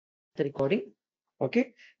the recording.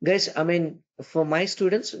 Okay, guys, I mean, for my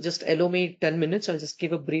students, just allow me 10 minutes. I'll just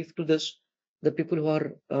give a brief to the people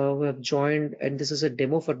who have joined, and this is a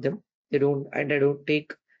demo for them. I don't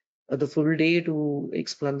take the full day to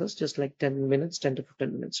explain this, just like 10 minutes, 10 to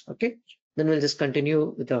 15 minutes. Okay, then we'll just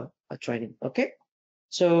continue with the training. Okay,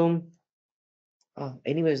 so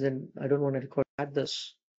anyways, then I don't want to record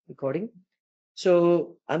this recording.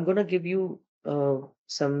 So I'm gonna give you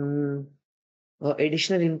some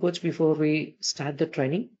additional inputs before we start the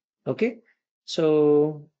training. Okay,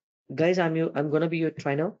 so guys, I'm gonna be your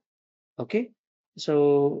trainer. Okay,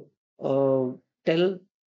 so till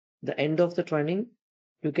the end of the training,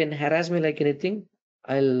 you can harass me like anything.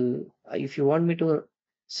 I'll If you want me to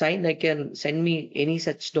sign, I can send me any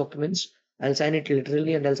such documents. I'll sign it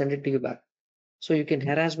literally and I'll send it to you back. So you can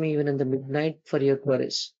harass me even in the midnight for your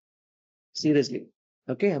queries. Seriously.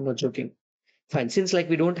 Okay, I'm not joking. Fine. Since like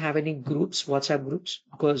we don't have any groups, WhatsApp groups,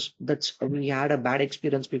 because we had a bad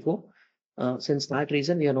experience before. Since that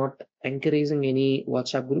reason, we are not encouraging any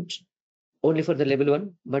WhatsApp groups, only for the level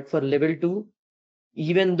 1. But for level 2,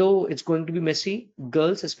 even though it's going to be messy,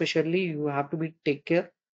 girls especially, you have to be take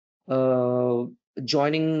care. Uh,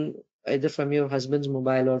 Joining either from your husband's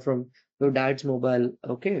mobile or from your dad's mobile.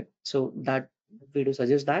 Okay, so that we do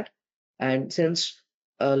suggest that. And since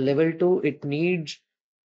level 2, it needs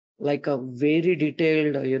like a very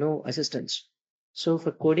detailed, assistance. So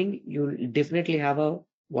for coding, you'll definitely have a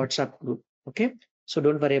WhatsApp group. Okay, so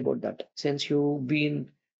don't worry about that. Since you've been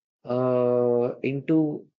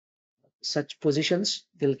into such positions,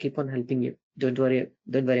 they'll keep on helping you. Don't worry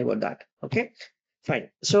about that. Okay, fine.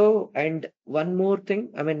 So, and one more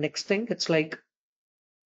thing, I mean, next thing, it's like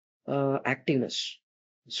activeness.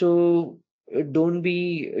 So don't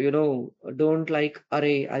be, don't like,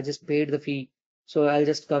 array, I just paid the fee, so I'll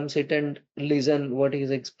just come sit and listen what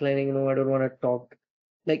he's explaining. I don't want to talk.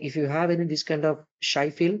 Like if you have any this kind of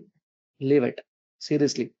shy feel, leave it.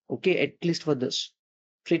 Seriously. Okay, at least for this.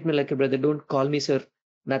 Treat me like a brother. Don't call me sir.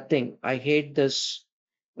 Nothing. I hate this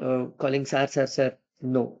calling sir, sir, sir.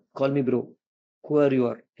 No, call me bro. Whoever you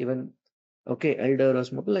are. Even okay, elder or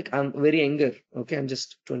small. Like I'm very younger. Okay, I'm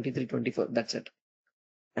just 23, 24. That's it.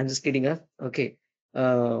 I'm just kidding, huh? Okay.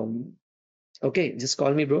 Um, okay, just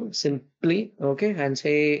call me bro. Simply, okay, and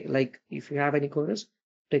say like if you have any queries,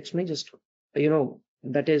 text me. Just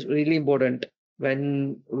that is really important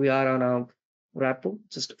when we are on a rapport.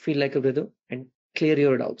 Just feel like a brother and clear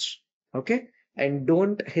your doubts. Okay, and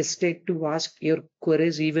don't hesitate to ask your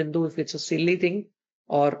queries, even though if it's a silly thing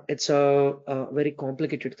or it's a very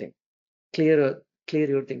complicated thing. Clear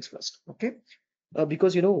your things first. Okay,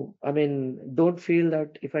 because I mean, don't feel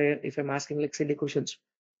that if I'm asking like silly questions,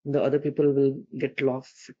 the other people will get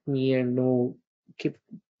laugh at me and no, keep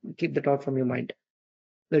keep the thought from your mind,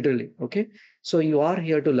 literally. Okay, so you are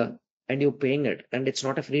here to learn and you're paying it, and it's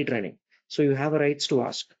not a free training, so you have a rights to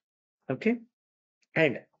ask. Okay,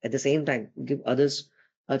 and at the same time give others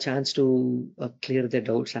a chance to clear their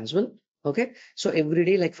doubts as well. Okay, so every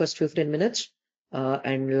day, like first 15 minutes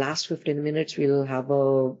and last 15 minutes, we'll have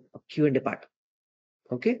a Q&A part.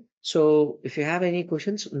 Okay, so if you have any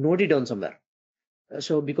questions, note it down somewhere.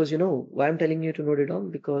 So because why I'm telling you to note it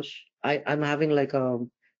down, because I'm having like a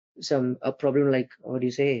problem, like what do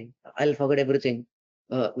you say, I'll forget everything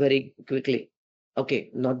very quickly.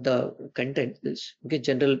 Okay, not the content, this okay,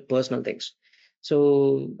 general personal things.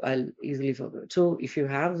 So I'll easily forget. So if you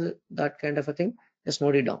have that kind of a thing, just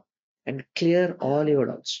note it down and clear all your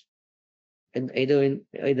doubts, and either in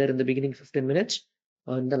the beginning 15 minutes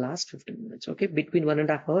or in the last 15 minutes. Okay, between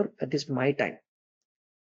 1.5 hours, that is my time.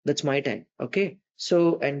 That's my time. Okay,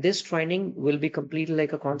 so and this training will be completely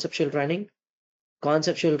like a conceptual training.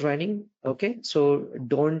 Okay, so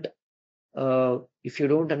don't if you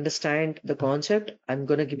don't understand the concept, I'm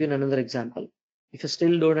going to give you another example. If you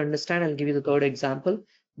still don't understand, I'll give you the third example.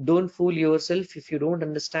 Don't fool yourself. If you don't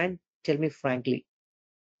understand, tell me frankly.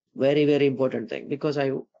 Very, very important thing, because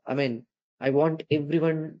I mean, I want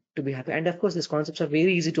everyone to be happy. And of course, these concepts are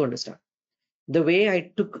very easy to understand. The way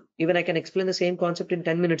I took, even I can explain the same concept in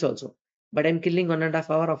 10 minutes also, but I'm killing 1.5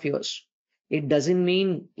 hours of yours. It doesn't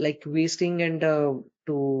mean like wasting and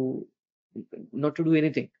to not to do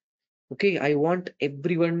anything. Okay, I want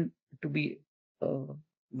everyone to be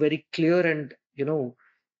very clear, and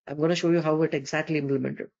I'm going to show you how it exactly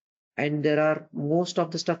implemented. And there are most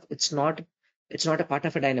of the stuff, it's not a part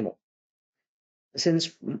of a Dynamo.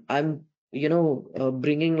 Since I'm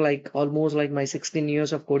bringing like almost like my 16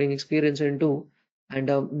 years of coding experience into,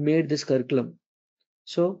 and made this curriculum,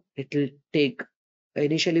 so it will take,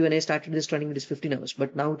 initially when I started this training, it is 15 hours,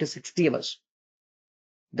 but now it is 60 hours.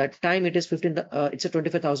 That time it is 15, it's a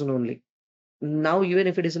 25,000 only. now even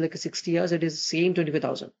if it is like a 60 years, it is same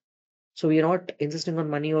 25,000. So we are not insisting on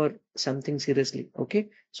money or something seriously. Okay.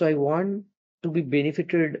 So I want to be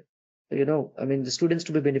benefited, I mean, the students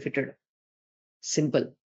to be benefited.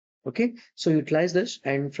 Simple. Okay. So utilize this.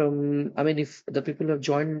 And from, I mean, if the people who have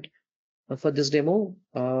joined for this demo,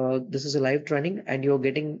 this is a live training and you're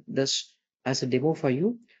getting this as a demo for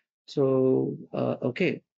you. So,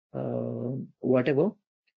 okay. Whatever.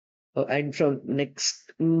 And from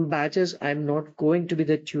next batches, I'm not going to be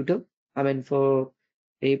the tutor. I mean, for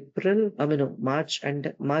April, I mean, no, March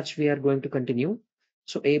and March, we are going to continue.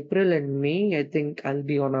 So April and May, I think I'll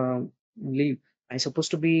be on a leave. I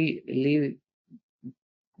supposed to be leave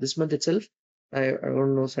this month itself. I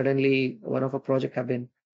don't know. Suddenly, one of a project have been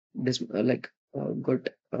got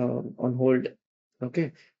on hold.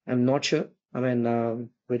 Okay, I'm not sure. I mean,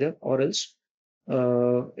 whether or else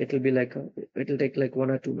it'll be like it'll take like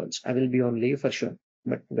 1 or 2 months. I will be on leave for sure,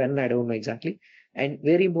 but when I don't know exactly. And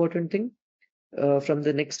very important thing, from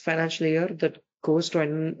the next financial year, the course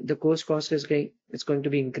cost is going to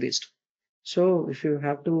be increased. So if you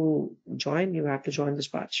have to join, you have to join this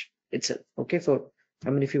batch itself. Okay, I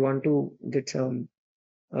mean, if you want to get some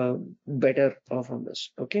uh, better off on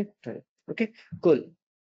this. Okay, right. Okay, cool.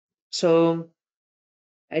 So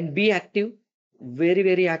and be active, very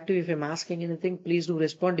very active. If I'm asking anything, please do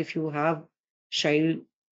respond. If you have shy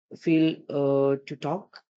feel to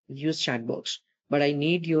talk, use chat box. But I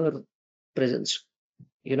need your presence.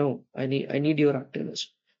 I need your activeness.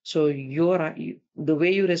 So the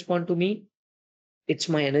way you respond to me, it's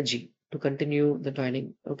my energy to continue the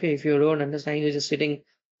training. Okay, if you don't understand, you're just sitting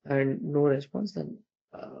and no response, then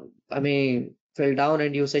I may fell down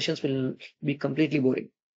and your sessions will be completely boring.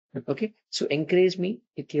 Okay, so encourage me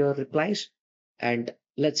with your replies and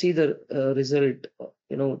let's see the result,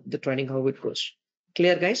 the training, how it goes.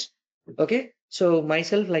 Clear, guys? Okay, so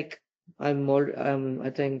myself, like I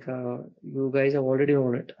think you guys have already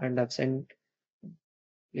known it, and I've sent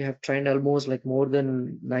we have trained almost like more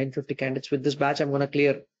than 950 candidates. With this batch, I'm going to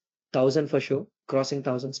clear 1,000 for sure, crossing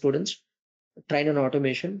 1,000 students, trained on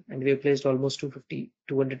automation, and we have placed almost 200 to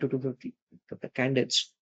 250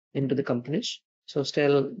 candidates into the companies. So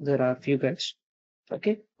still there are few guys.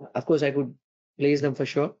 Okay. Of course, I could place them for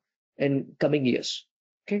sure in coming years.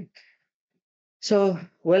 Okay. So,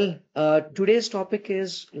 well, today's topic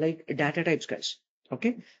is like data types, guys.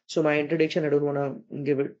 Okay. So my introduction, I don't want to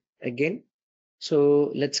give it again.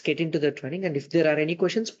 So let's get into the training. And if there are any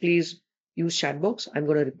questions, please use chat box. I'm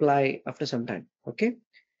going to reply after some time. Okay.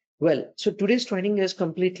 Well, so today's training is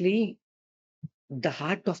completely the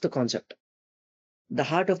heart of the concept, the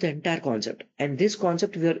heart of the entire concept. And this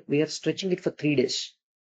concept, we are stretching it for 3 days.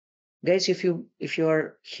 Guys, if you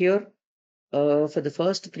are here for the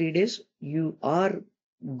first 3 days, you are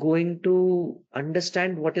going to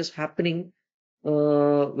understand what is happening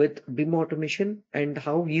with BIM automation and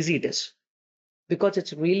how easy it is. Because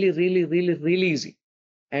it's really, really, really, really easy.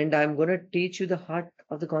 And I'm going to teach you the heart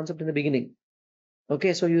of the concept in the beginning.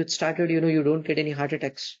 Okay, so you started, you don't get any heart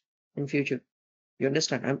attacks in future. You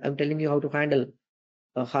understand? I'm telling you how to handle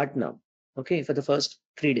a heart now. Okay, for the first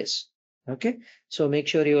 3 days. Okay, so make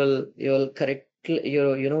sure you'll you'll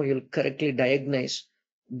correctly diagnose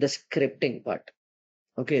the scripting part.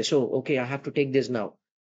 Okay, so okay, I have to take this now.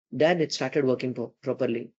 Then it started working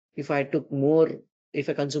properly. If I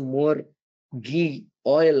consume more ghee,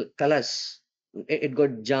 oil, colors, it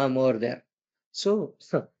got jam over there. So,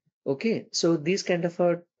 okay, so these kind of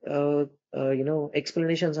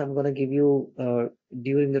explanations I'm gonna give you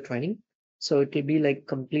during the training. So it will be like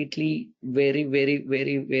completely very, very,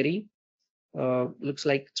 very, very looks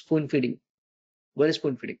like spoon feeding, very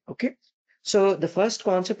spoon feeding. Okay, so the first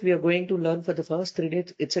concept we are going to learn for the first 3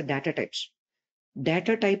 days, it's a data types.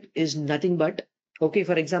 Data type is nothing but, okay,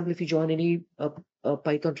 for example, if you join any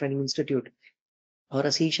Python training institute or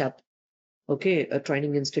a C sharp, okay, a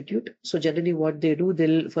training institute. So generally what they do,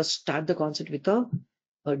 they'll first start the concept with a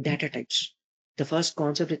data types. The first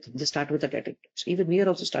concept, they start with the data types. Even we are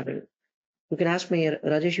also started. You can ask me,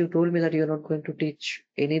 Rajesh, you told me that you're not going to teach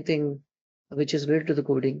anything which is related to the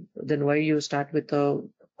coding. Then why you start with the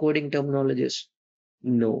coding terminologies?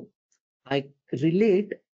 No, I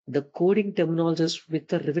relate the coding terminologies with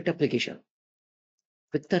the Revit application.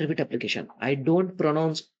 With the Revit application, I don't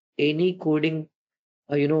pronounce any coding,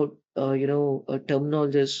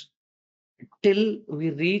 terminologies till we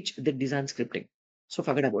reach the design scripting. So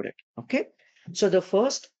forget about it. Okay. So the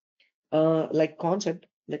first, like concept,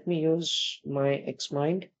 let me use my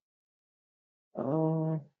Xmind.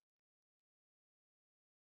 Uh,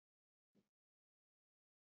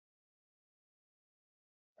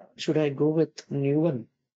 should I go with new one?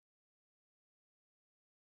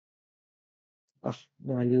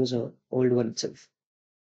 No, I'll use a old one itself.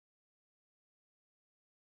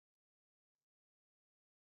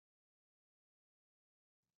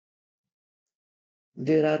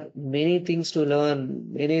 There are many things to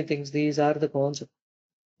learn, many things. These are the concepts.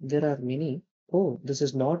 There are many. Oh, this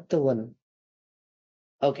is not the one.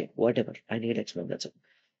 Okay, whatever. I need to explain. That's it.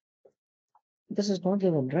 This is not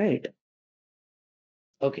the one, right?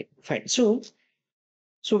 Okay, fine. So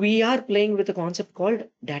we are playing with a concept called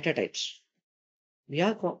data types. We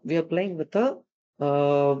are playing with uh,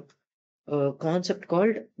 a concept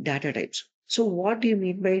called data types. So what do you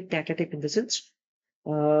mean by data type in the sense?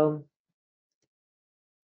 For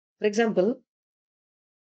example,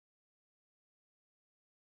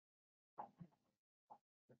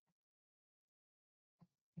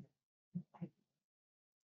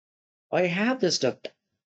 I have this duct,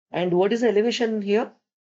 and what is the elevation here?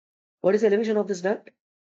 What is the elevation of this duct?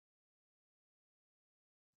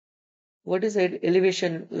 What is the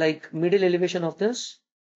elevation, like middle elevation of this?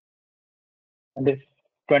 And if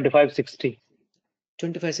 2560.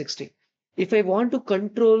 2560. If I want to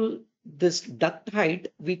control this duct height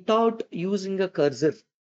without using a cursor,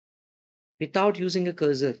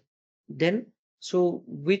 then so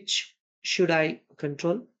which should I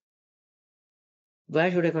control? Where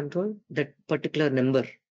should I control? That particular number.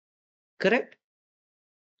 Correct?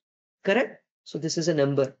 Correct? So this is a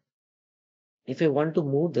number. If I want to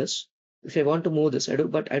move this,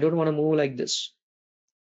 but I don't want to move like this.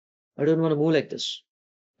 I don't want to move like this.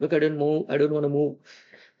 Look, I don't want to move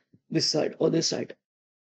this side or this side.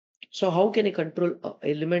 So how can I control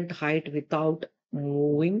element height without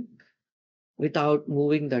moving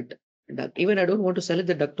that duct? Even I don't want to select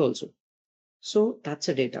the duct also. So that's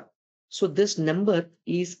a data. So this number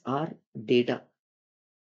is our data.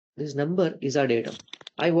 This number is our data.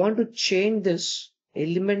 I want to change this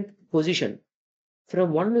element position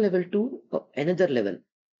from one level to another level.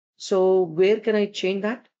 So where can I change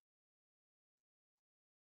that?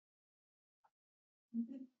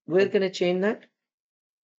 Where can I change that?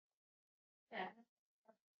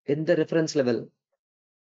 In the reference level.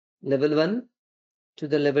 Level 1 to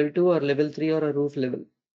the level 2 or level 3 or a roof level.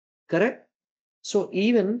 Correct? So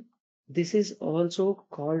even this is also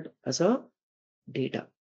called as a data.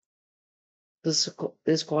 This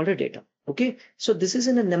is called a data. Okay. So this is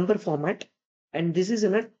in a number format and this is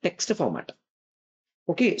in a text format.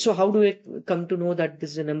 Okay. So how do I come to know that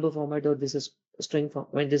this is a number format or this is a string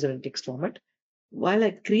format, when this is in a text format? While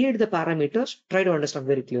I create the parameters, try to understand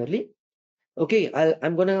very clearly. Okay,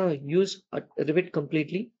 I'm gonna use a Revit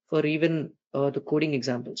completely for even the coding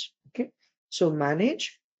examples. Okay, so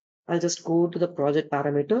manage, I'll just go to the project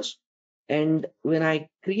parameters, and when I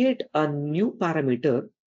create a new parameter,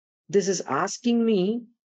 this is asking me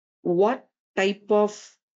what type of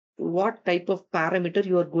parameter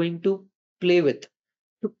you are going to play with,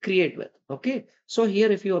 to create with. Okay, so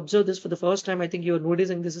here if you observe this for the first time, I think you're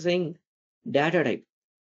noticing this is saying data type.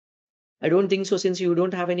 I don't think so, since you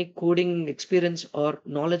don't have any coding experience or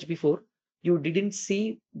knowledge before, you didn't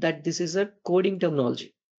see that this is a coding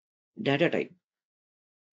terminology. Data type.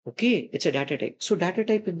 Okay, it's a data type. So data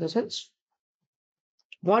type in the sense,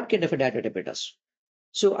 what kind of a data type it does?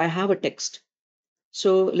 So I have a text.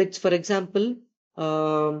 So let's, for example,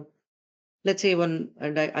 um, let's say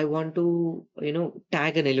I want to,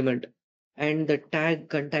 tag an element, and the tag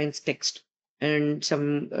contains text, and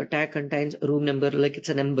some tag contains room number, like it's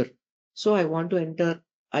a number. So I want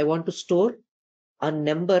to store a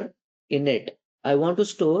number in it. I want to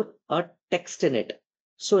store a text in it.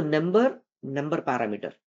 So number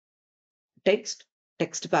parameter, text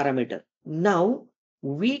parameter. Now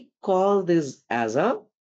we call this as a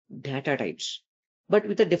data types, but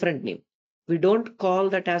with a different name. We don't call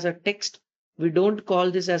that as a text. We don't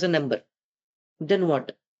call this as a number. Then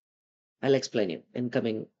what? I'll explain you in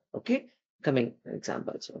coming, okay? Coming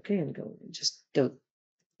examples, okay? And just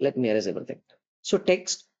let me erase everything. So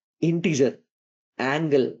text, integer,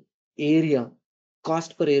 angle, area,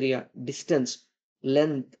 cost per area, distance,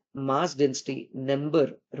 length, mass density,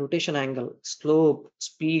 number, rotation angle, slope,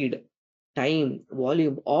 speed, time,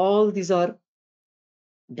 volume, all these are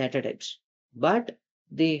data types, but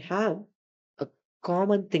they have a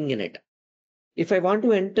common thing in it. If I want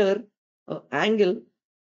to enter angle,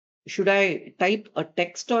 should I type a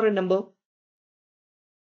text or a number?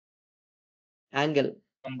 Angle,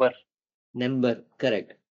 Number. number,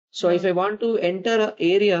 correct. So if I want to enter a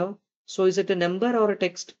area, so is it a number or a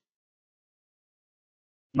text?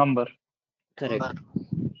 Number. Correct.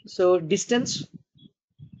 So distance,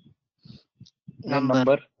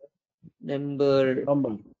 Number. number,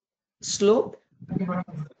 Number. slope,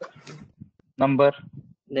 Number.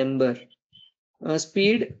 number,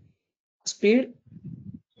 speed, Speed,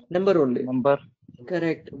 number only. Number.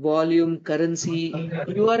 Correct. Volume, currency,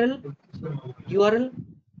 URL, URL.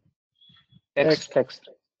 Text. Text.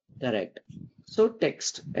 Correct. So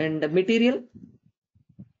text and the material,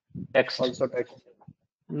 Text. Also text.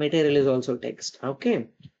 material is also text. Okay.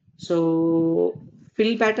 So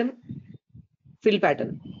fill pattern, fill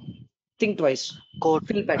pattern. Think twice. Code,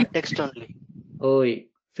 Fill pattern. text only. Oh,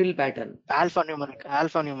 fill pattern.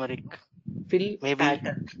 Alphanumeric. Fill Maybe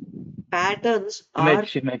pattern. Patterns are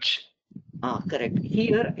Image. Image. correct.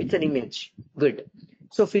 Here it's an image. Good.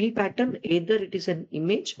 So fill pattern, either it is an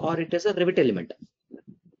image or it is a Revit element.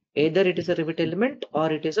 Either it is a Revit element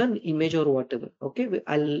or it is an image or whatever. Okay,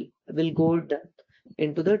 will go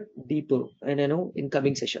into the deeper and in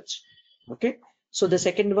coming sessions. Okay. So the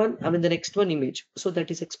second one, the next one image. So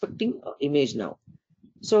that is expecting image now.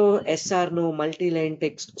 So SR no multi-line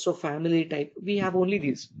text. So family type, we have only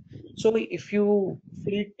these. So if you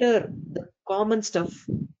filter the common stuff,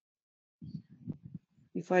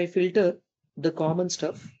 if I filter the common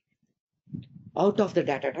stuff out of the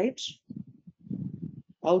data types,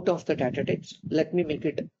 let me make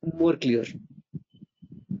it more clear.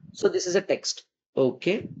 So this is a text.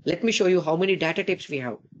 Okay, let me show you how many data types we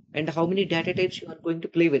have and how many data types you are going to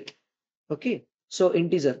play with. Okay, so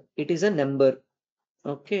integer, it is a number.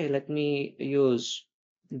 Okay, let me use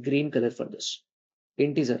green color for this.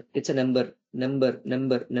 Integer, it's a number, number,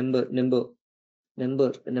 number, number, number,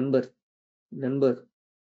 number, number, number,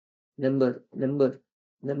 number, number,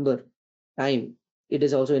 number, time, it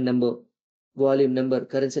is also a number, volume number,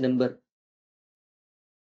 currency number.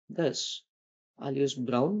 Thus, I'll use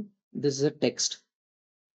brown. This is a text.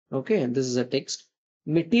 Okay, and this is a text.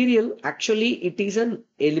 Material, actually, it is an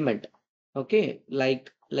element. Okay, like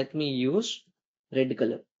let me use red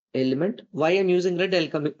color element. Why I'm using red,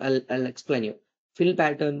 I'll explain you. Fill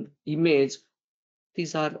pattern, image,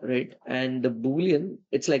 these are red, and the boolean,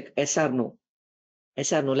 it's like SR no.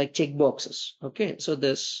 SR no, like check boxes. Okay, so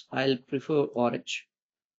this I'll prefer orange.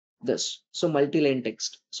 This, so multi-line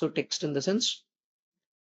text. So text in the sense,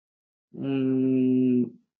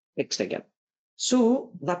 text again.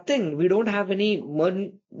 So nothing, we don't have any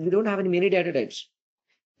many data types.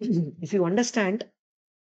 If you understand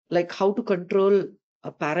like how to control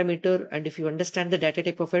a parameter, and if you understand the data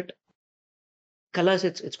type of it, colors,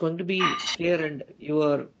 it's going to be clear, and you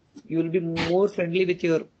will be more friendly with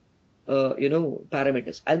your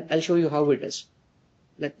parameters. I'll show you how it is.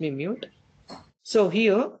 Let me mute. So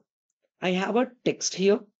here I have a text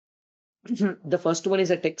here. The first one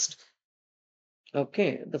is a text.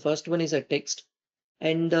 Okay, the first one is a text,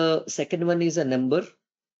 and the second one is a number,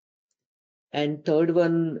 and third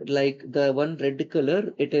one, like the one red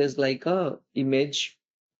color, it is like a image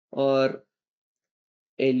or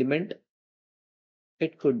element.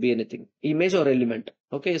 It could be anything, image or element.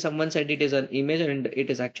 Okay, someone said it is an image and it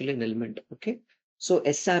is actually an element. Okay, so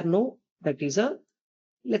SR no, that is a,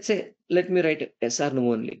 let's say, let me write it, SR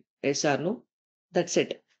no only, SR no, that's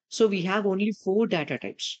it. So we have only four data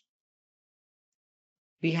types.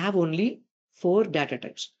 We have only four data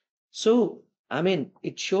types. So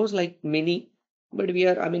it shows like many, but we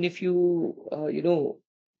are, if you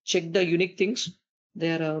check the unique things,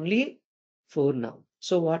 there are only four now.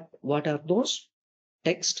 So what are those?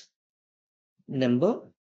 Text, number,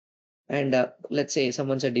 and let's say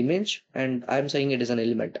someone said image, and I'm saying it is an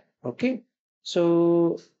element. Okay,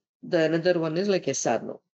 so the another one is like SR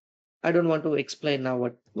no. I don't want to explain now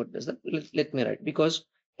what does that. Let me write, because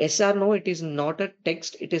SR no, it is not a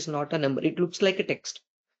text, it is not a number. It looks like a text.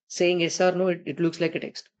 Saying SR no, it looks like a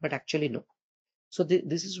text, but actually no. So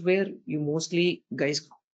this is where you mostly guys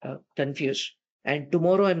confuse. And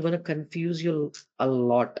tomorrow I'm going to confuse you a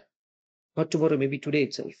lot. Not tomorrow, maybe today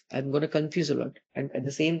itself. I'm going to confuse a lot. And at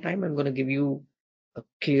the same time, I'm going to give you a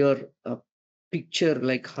clear picture,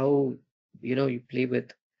 like how, you play with,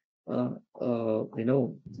 the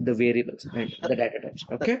variables and the data types.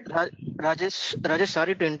 Okay. Rajesh,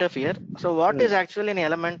 sorry to interfere. So what is actually an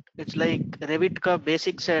element? It's like Revit ka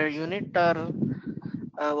basics unit, or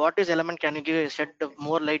what is element? Can you shed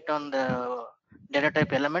more light on the data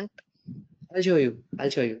type element? I'll show you.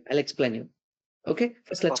 I'll explain you. Okay.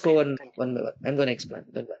 First, let's go Okay, one thank you. one by one. I'm going to explain.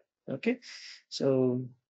 Don't worry. Okay. So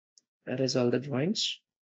that is all the drawings.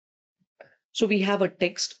 So we have a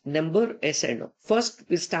text, number, S and O. First,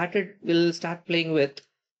 we'll start playing with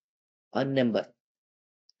a number.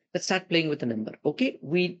 Let's start playing with a number. Okay.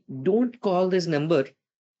 We don't call this number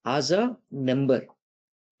as a number.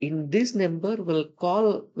 In this number, we'll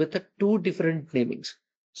call with a two different namings.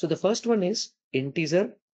 So the first one is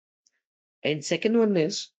integer, and second one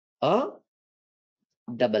is a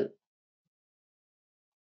double.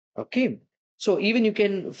 Okay. So even you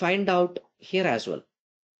can find out here as well.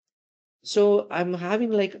 So I'm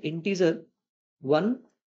having like integer 1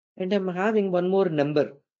 and I'm having one more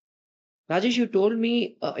number. Rajesh, you told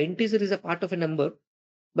me integer is a part of a number,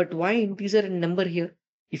 but why integer and number here?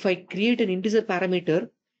 If I create an integer parameter,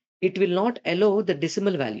 it will not allow the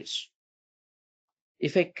decimal values.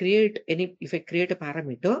 If I create a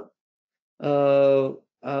parameter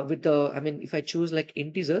with the, if I choose like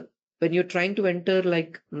integer, when you're trying to enter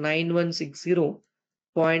like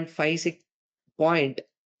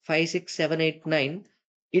 9160.56789,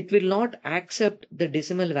 it will not accept the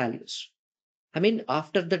decimal values.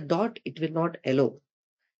 After the dot, it will not allow.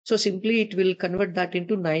 So simply it will convert that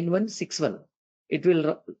into 9161. It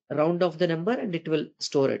will round off the number and it will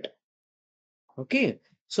store it. Okay.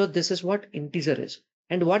 So this is what integer is.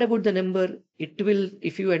 And what about the number? It will,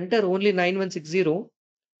 if you enter only 9160,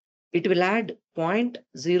 it will add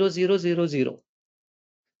 0.0000.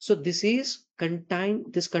 So this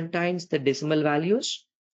contains the decimal values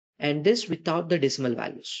and this without the decimal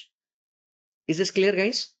values. Is this clear,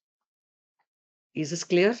 guys? Is this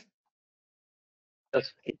clear?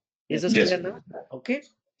 Yes. Is this clear now? Okay.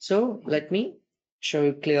 So let me show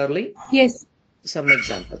you clearly Yes. some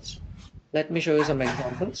examples. Let me show you some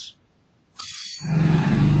examples.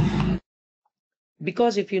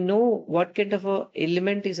 Because if you know what kind of a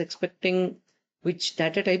element is expecting which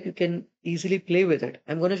data type, you can easily play with it.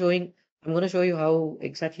 I'm going to show you how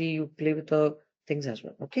exactly you play with the things as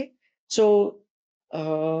well. Okay. So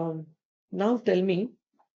now tell me,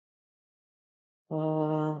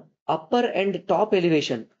 upper and top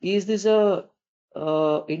elevation, is this a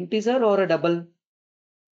integer or a double?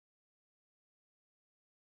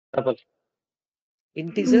 Double.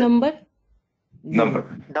 Integer? Number. No.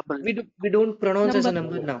 Double. We don't pronounce as a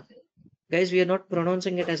Number. number now. Guys, we are not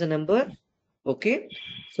pronouncing it as a number. Okay.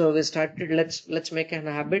 So we started, let's make an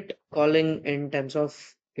habit calling in terms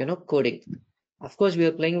of, coding. Of course, we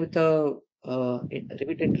are playing with a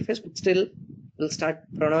Revit interface, but still we'll start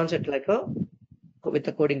pronounce it like with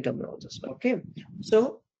the coding terminologies. Okay.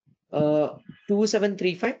 So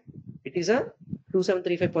 2735, it is a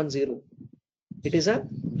 2735.0. It is a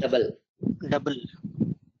double. Double.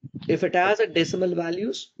 If it has a decimal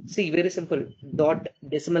values, see, very simple, dot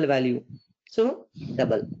decimal value. So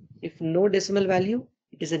double. If no decimal value,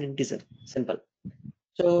 it is an integer. Simple.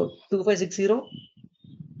 So 2560,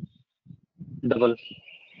 Double.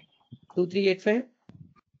 2385,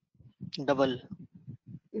 Double.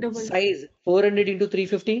 Double. size 400 into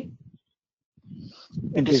 350,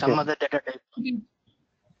 It is some other data type.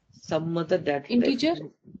 some other data type. Integer.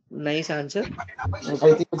 Nice answer. I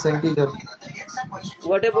think it's integer.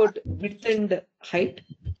 What about width and height?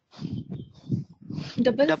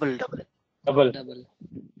 Double. Double. Double. Double.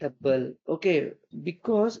 Double. Okay,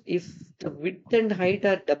 because if the width and height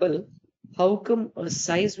are double, how come a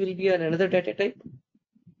size will be another data type?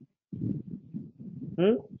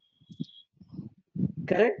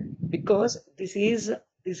 Correct? Because this is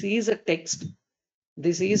a text.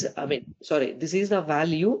 This is the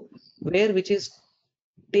value which is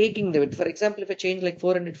taking the width. For example, if I change like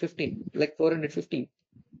 415,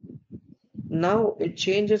 now it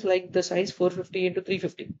changes like the size 450 into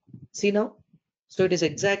 350. See now? So it is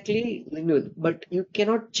exactly linear, but you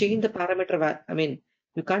cannot change the parameter.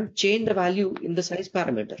 You can't change the value in the size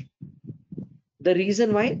parameter. The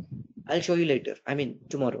reason why, I'll show you later.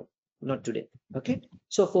 Tomorrow, not today. Okay.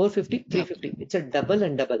 So 450, 350. It's a double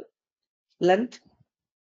and double. Length?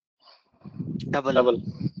 Double. Double.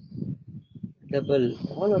 Double.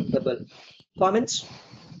 All are double. Comments?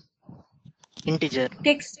 Integer.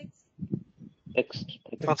 Text. Text.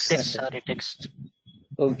 Of text. Sorry, text.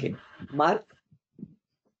 Okay. Mark?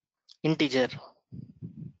 Integer.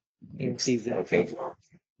 Integer. Okay.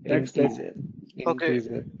 Integer. Okay.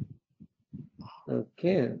 Integer.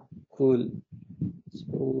 Okay. Cool. So,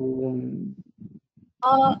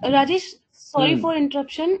 Rajesh, sorry Hmm. for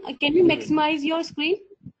interruption. Can you maximize your screen?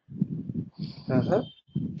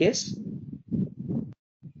 Yes.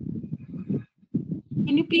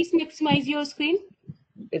 Can you please maximize your screen?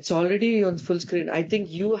 It's already on full screen. I think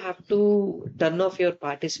you have to turn off your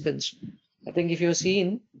participants. I think if you're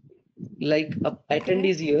seeing like a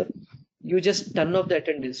attendees here, you just turn off the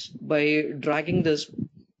attendees by dragging this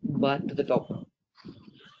bar to the top.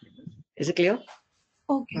 Is it clear?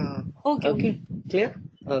 Okay. Okay. Clear?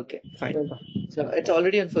 Okay, fine. So it's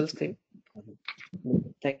already on full screen.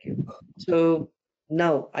 Thank you. So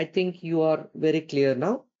now I think you are very clear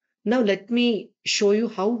now. Now let me show you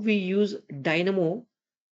how we use Dynamo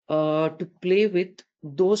to play with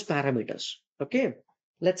those parameters. Okay.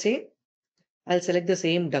 Let's say I'll select the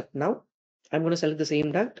same duct now. I'm going to select the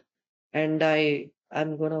same duct and I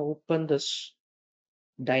I'm gonna open this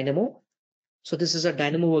Dynamo. So this is a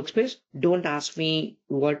Dynamo workspace. Don't ask me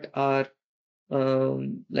what are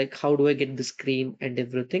like how do I get the screen and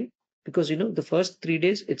everything, because the first 3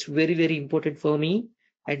 days it's very, very important for me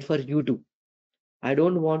and for you too. I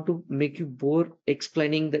don't want to make you bore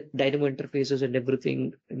explaining the Dynamo interfaces and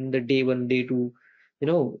everything in the day one, day two,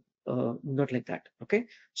 not like that. Okay.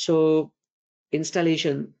 So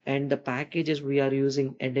installation and the packages we are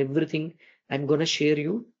using and everything, I'm gonna share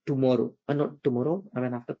you tomorrow. Not tomorrow, I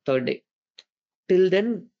mean after third day. Till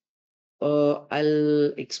then,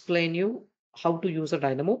 I'll explain you how to use a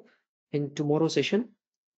Dynamo in tomorrow's session.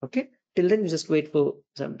 Okay. Till then, you just wait for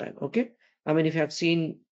some time. Okay. I mean, if you have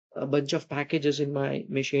seen a bunch of packages in my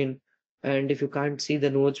machine, and if you can't see the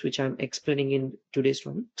notes which I'm explaining in today's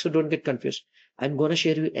one, so don't get confused. I'm gonna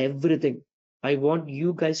share you everything. I want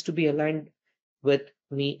you guys to be aligned with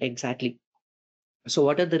me exactly. So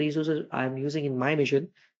what are the resources I'm using in my machine?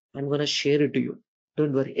 I'm gonna share it to you.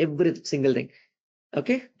 Don't worry, every single thing.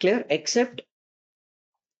 Okay, clear? Except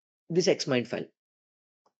this Xmind file,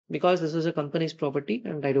 because this is a company's property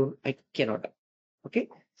and I cannot. Okay,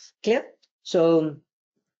 clear? So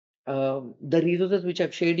the resources which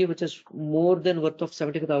I've shared you, which is more than worth of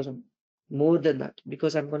 75,000, more than that,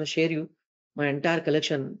 because I'm going to share you my entire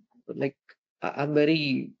collection. Like I'm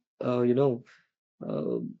very, I'm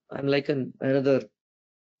like another,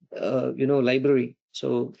 library.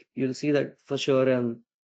 So you'll see that for sure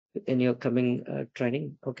in your coming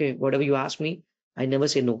training. Okay, whatever you ask me, I never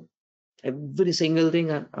say no. Every single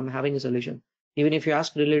thing I'm having a solution. Even if you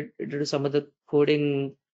ask related to some of the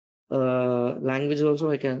coding language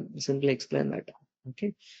also, I can simply explain that.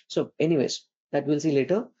 Okay. So anyways, that we'll see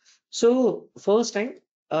later. So first time,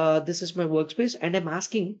 this is my workspace and I'm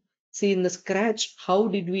asking, see in the scratch, how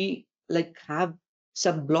did we like have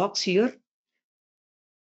some blocks here?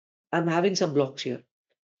 I'm having some blocks here.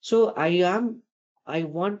 So I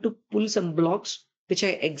want to pull some blocks which I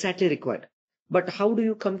exactly required. But how do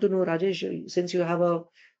you come to know, Rajesh? Since you have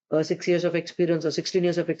a 6 years of experience or 16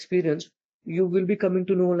 years of experience, you will be coming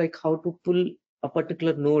to know like how to pull a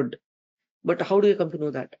particular node. But how do you come to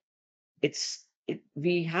know that?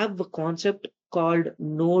 We have a concept called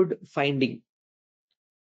node finding.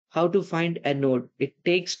 How to find a node. It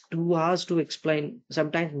takes 2 hours to explain,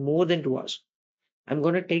 sometimes more than 2 hours. I'm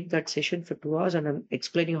going to take that session for 2 hours and I'm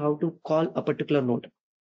explaining how to call a particular node.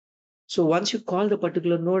 So once you call the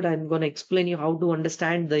particular node, I'm going to explain you how to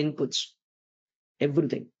understand the inputs,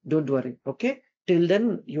 everything. Don't worry. Okay. Till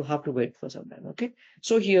then, you have to wait for some time. Okay.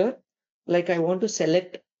 So here, like I want to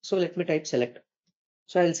select. So let me type select.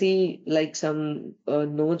 So I'll see like some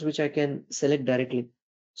nodes which I can select directly.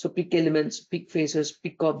 So pick elements, pick faces,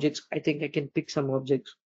 pick objects. I think I can pick some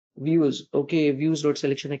objects. Views. Okay. Views dot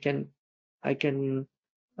selection. I can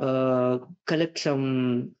collect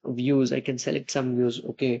some views. I can select some views.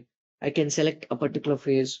 Okay. I can select a particular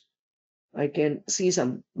phase. I can see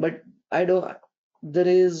some, but I don't,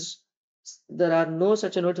 there are no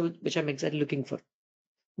such a nodes which I'm exactly looking for.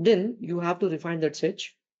 Then you have to refine that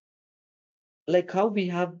search. Like how we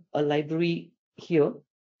have a library here,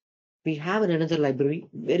 we have another library,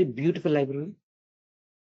 very beautiful library,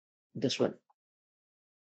 this one.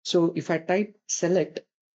 So if I type select,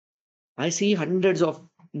 I see hundreds of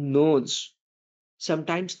nodes,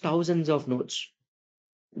 sometimes thousands of nodes.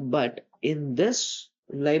 But in this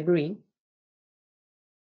library,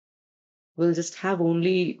 we'll just have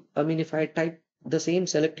only, I mean, if I type the same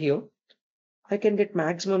select here, I can get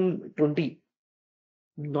maximum 20,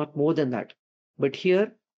 not more than that. But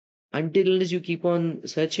here, until unless you keep on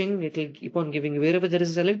searching, it will keep on giving wherever there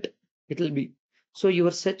is a select, it will be. So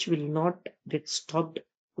your search will not get stopped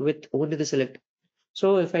with only the select.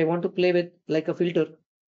 So if I want to play with like a filter,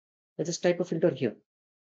 I just type a filter here.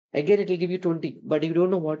 Again, it will give you 20, but you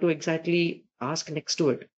don't know what to exactly ask next to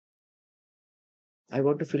it. I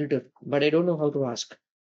want to filter, but I don't know how to ask.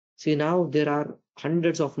 See, now there are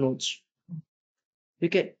hundreds of nodes.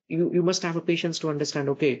 You must have a patience to understand,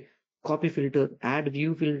 okay, copy filter, add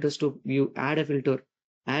view filters to view, add a filter,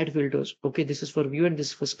 add filters. Okay, this is for view and this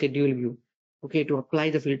is for schedule view. Okay, to apply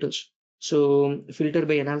the filters. So filter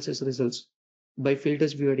by analysis results, by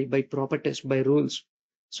filters view ID, by proper test, by rules.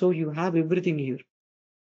 So you have everything here.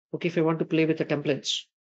 Okay, if I want to play with the templates,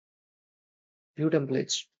 view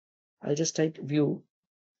templates, I'll just type view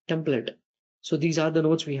template. So these are the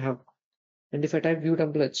nodes we have. And if I type view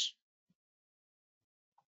templates,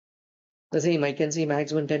 the same, I can see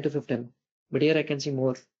maximum 10 to 15, but here I can see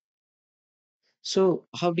more. So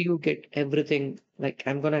how do you get everything? Like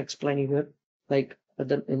I'm gonna explain you here, like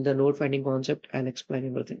in the node finding concept, I'll explain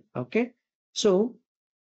everything. Okay. So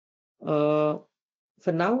for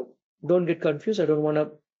now, Don't get confused. I don't want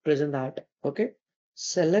to present that. Okay.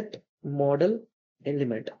 Select model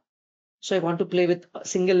element. So I want to play with a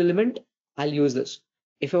single element. I'll use this.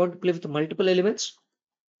 If I want to play with multiple elements,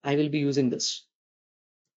 I will be using this.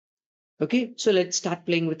 Okay. So let's start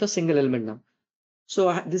playing with a single element now.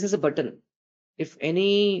 So this is a button. If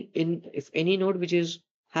any node which is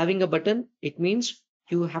having a button, it means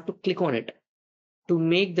you have to click on it to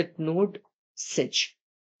make that node search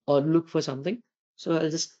or look for something. So I'll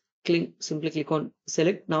just simply click on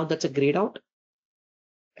select. Now that's a grayed out.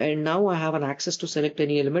 And now I have an access to select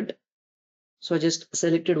any element. So I just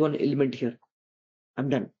selected one element here. I'm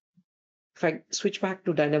done. If I switch back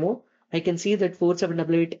to Dynamo, I can see that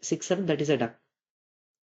 478867, that is a duck.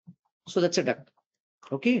 So that's a duck.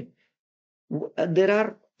 Okay. There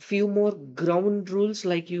are few more ground rules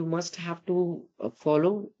like you must have to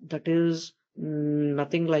follow. That is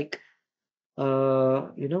nothing like,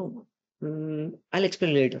 I'll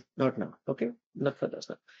explain later, not now. Okay. Not for this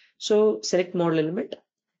now. So select model element.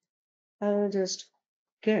 I'll just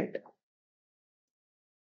get.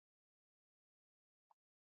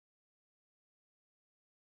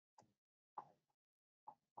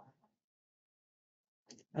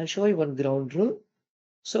 I'll show you one ground rule.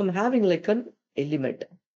 So I'm having like an element.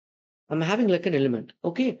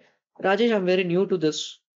 Okay. Rajesh, I'm very new to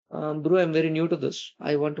this. Bro, I'm very new to this.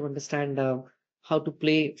 I want to understand how to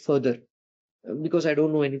play further because I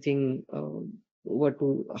don't know anything,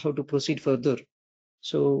 how to proceed further.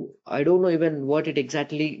 So I don't know even what it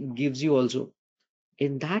exactly gives you also.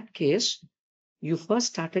 In that case, you first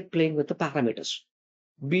started playing with the parameters.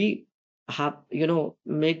 Make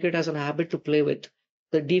it as an habit to play with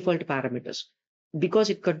the default parameters because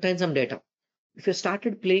it contains some data. If you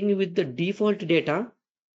started playing with the default data,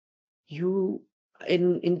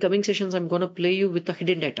 in coming sessions, I'm going to play you with the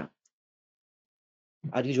hidden data.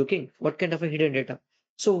 Are you joking? What kind of a hidden data?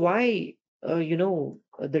 So why,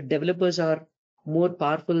 the developers are more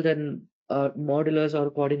powerful than modelers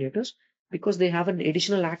or coordinators? Because they have an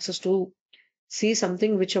additional access to see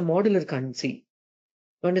something which a modeler can't see.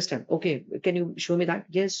 You understand? Okay, can you show me that?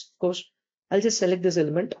 Yes, of course. I'll just select this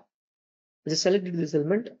element. I just selected this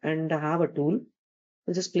element and I have a tool.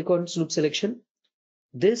 I'll just click on loop selection.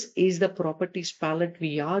 This is the properties palette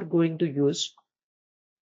we are going to use.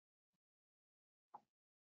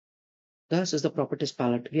 This is the properties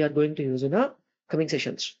palette we are going to use in our coming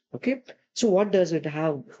sessions. Okay. So what does it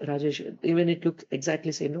have, Rajesh? Even it looks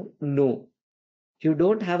exactly same. No, no. You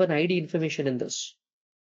don't have an ID information in this,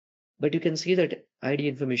 but you can see that ID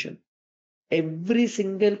information. Every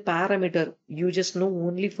single parameter, you just know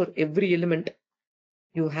only for every element,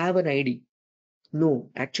 you have an ID. No,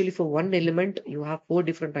 actually for one element, you have 4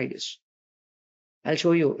 different IDs. I'll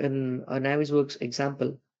show you in a Navisworks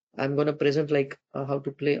example. I'm going to present like how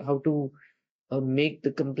to make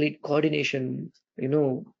the complete coordination, in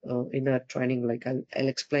a training. Like I'll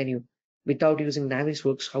explain you without using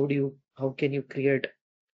Navisworks. How can you create,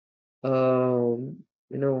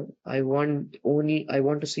 I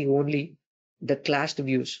want to see only the clashed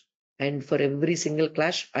views. And for every single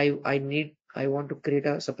clash, I want to create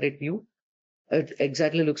a separate view. It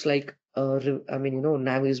exactly looks like,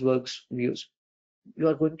 Navisworks views.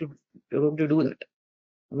 You're going to do that.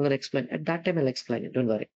 I'm going to explain. At that time, I'll explain it. Don't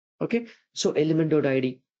worry. Okay. So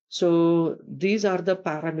element.id. So these are the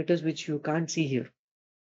parameters which you can't see here.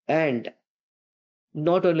 And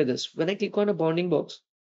not only this, when I click on a bounding box,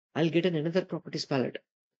 I'll get another properties palette.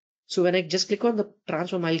 So when I just click on the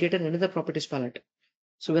transform, I'll get another properties palette.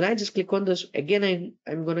 So when I just click on this, again,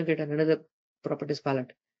 I'm going to get another properties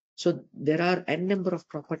palette. So there are n number of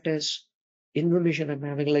properties information I'm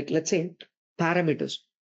having, like let's say parameters.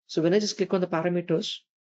 So when I just click on the parameters,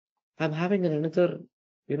 I'm having another,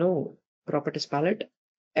 properties palette.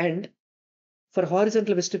 And for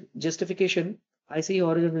horizontal justification, I see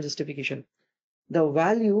horizontal justification. The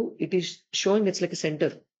value it is showing, it's like a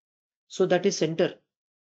center. So that is center.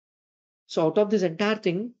 So out of this entire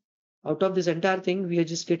thing, we are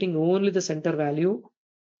just getting only the center value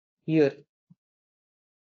here.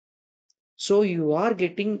 So you are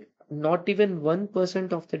getting not even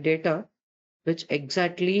 1% of the data which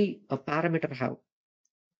exactly a parameter have.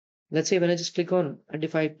 Let's say when I just click on, and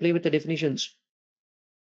if I play with the definitions,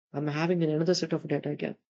 I'm having another set of data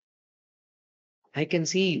again. I can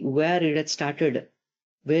see where it had started,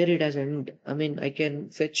 where it has ended. I mean, I can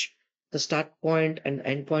fetch the start point and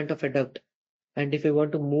end point of a duct. And if I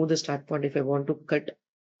want to move the start point, if I want to cut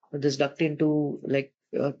this duct into like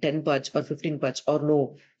 10 parts or 15 parts, or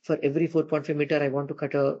no, for every 4.5 meter, I want to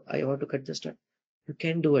cut this duct. You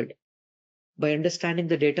can do it by understanding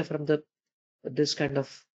the data from this kind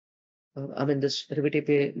of, this Revit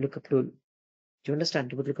API lookup rule. Do you understand?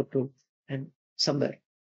 Pivot lookup rule and somewhere.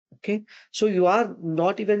 Okay. So you are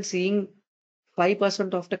not even seeing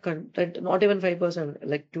 5% of the content, not even 5%,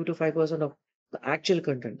 like 2 to 5% of the actual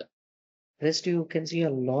content. Rest you can see a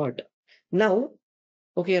lot. Now,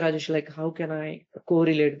 okay, Rajesh, like how can I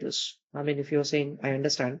correlate this? I mean, if you're saying I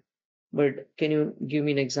understand, but can you give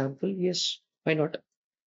me an example? Yes, why not?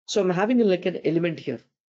 So I'm having like an element here.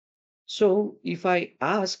 So if I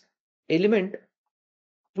ask element,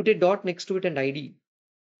 put a dot next to it and ID,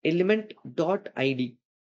 element dot ID,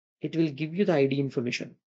 it will give you the ID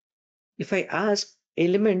information. If I ask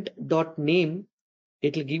element dot name,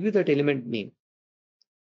 it will give you that element name.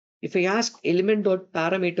 If I ask element dot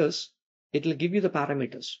parameters, it will give you the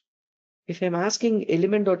parameters. If I'm asking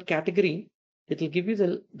element dot category, it will give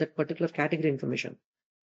you that particular category information.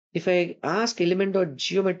 If I ask element dot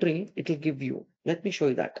geometry, it will give you. Let me show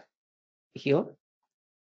you that here.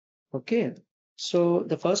 Okay. So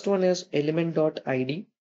the first one is element dot ID,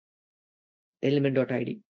 element dot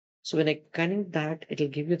ID. So when I connect that, it will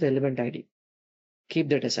give you the element ID. Keep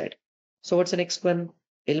that aside. So what's the next one?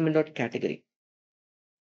 Element dot category.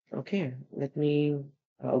 Okay. Let me,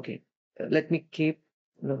 okay. Let me keep,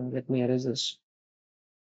 no, let me erase this.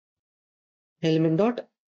 Element dot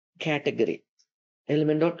category.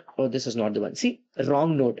 Element dot, oh, this is not the one. See,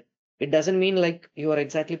 wrong node. It doesn't mean like you are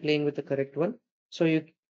exactly playing with the correct one. So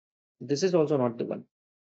this is also not the one.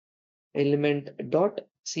 Element dot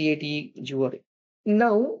category.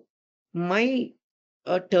 Now my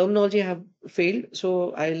terminology have failed,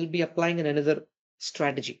 so I'll be applying another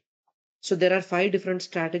strategy. So there are 5 different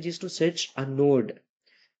strategies to search a node.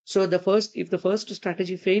 So if the first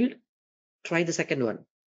strategy failed, try the second one.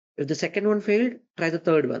 If the second one failed, try the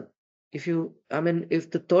third one. If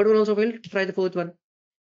the third one also failed, try the fourth one.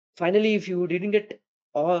 Finally, if you didn't get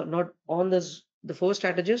or not on the 4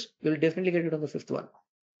 strategies, you'll definitely get it on the 5th one.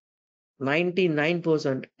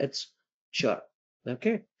 99% it's sure.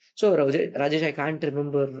 Okay. So Rajesh, I can't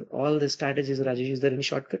remember all the strategies. Rajesh, is there any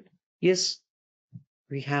shortcut? Yes,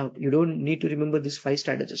 we have. You don't need to remember these 5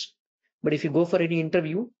 strategies. But if you go for any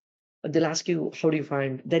interview, they'll ask you, how do you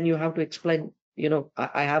find? Then you have to explain,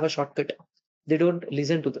 I have a shortcut. They don't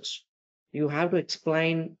listen to this. You have to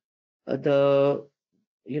explain the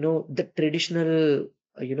traditional,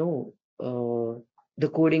 the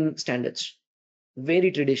coding standards,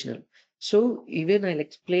 very traditional. So even I'll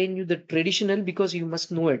explain you the traditional because you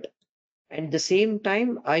must know it. And the same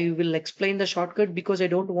time, I will explain the shortcut because I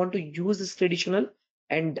don't want to use this traditional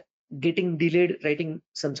and getting delayed writing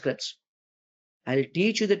some scripts. I'll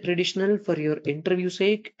teach you the traditional for your interview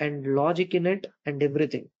sake and logic in it and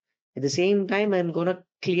everything. At the same time, I'm gonna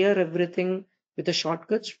clear everything with the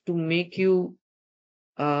shortcuts to make you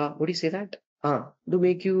what do you say that? To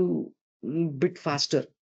make you bit faster.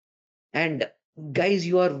 And guys,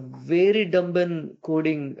 you are very dumb in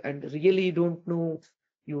coding and really don't know.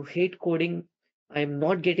 You hate coding. I'm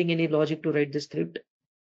not getting any logic to write the script.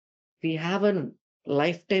 We have a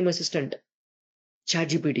lifetime assistant,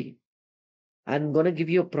 ChatGPT. I'm gonna give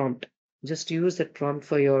you a prompt. Just use that prompt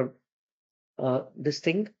for your this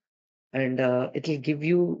thing, and it'll give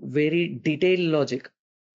you very detailed logic.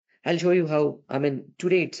 I'll show you how. I mean,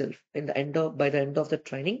 today itself, by the end of the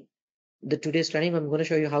training, today's training, I'm going to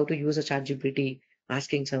show you how to use a chat GPT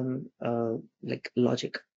asking some like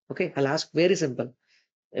logic. Okay, I'll ask very simple.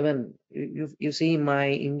 Even you see my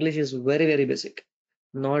English is very, very basic,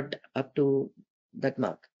 not up to that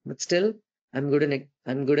mark, but still I'm good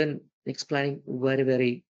in explaining very,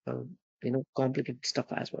 very complicated stuff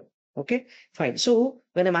as well. Okay, fine. So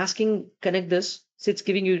when I'm asking connect this, so it's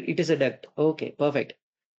giving you it is a duct. Okay, perfect.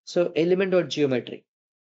 So element dot geometry.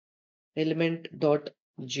 I'm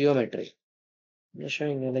just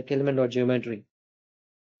showing you like element dot geometry.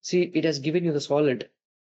 See, it has given you the solid.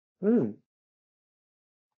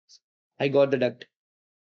 I got the duct.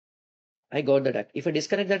 I got the duct. If I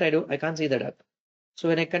disconnect that, I can't see the duct. So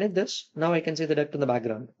when I connect this, now I can see the duct in the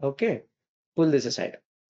background. Okay. Pull this aside.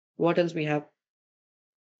 What else we have?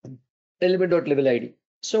 Element dot level ID.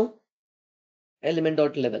 So element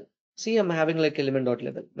dot level. See, I'm having like element dot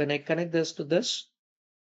level. When I connect this to this,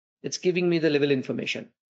 it's giving me the level information.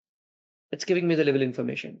 It's giving me the level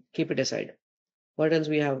information. Keep it aside. What else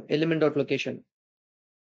we have? Element dot location.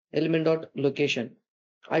 Element dot location.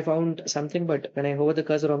 I found something, but when I hover the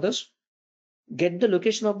cursor on this, get the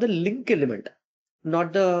location of the link element,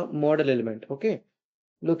 not the model element. Okay.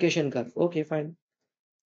 Location curve. Okay, fine.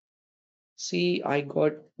 See, I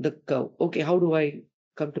got the curve. Okay, how do I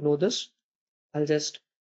come to know this? I'll just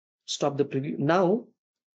stop the preview. Now,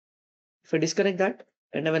 if I disconnect that,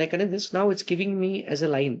 and when I connect this, now it's giving me as a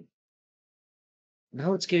line.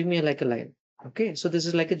 Now it's giving me like a line. Okay, so this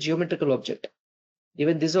is like a geometrical object.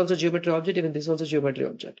 Even this is also geometry object, even this is also geometry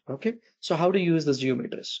object. Okay. So how to use this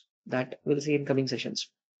geometries? That we'll see in coming sessions.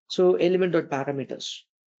 So element dot parameters.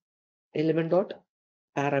 Element dot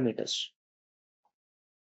parameters.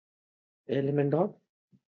 Element dot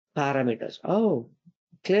parameters. Oh,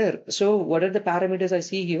 clear. So what are the parameters I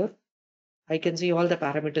see here? I can see all the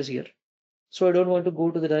parameters here. So I don't want to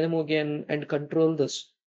go to the Dynamo again and control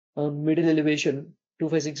this middle elevation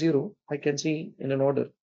 2560. I can see in an order.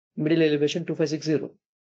 Middle elevation 2560.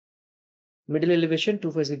 Middle elevation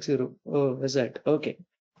 2560. Oh, is that okay?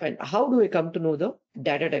 Fine. How do I come to know the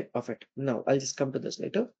data type of it? Now I'll just come to this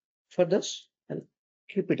later. For this, I'll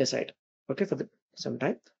keep it aside. Okay, for the some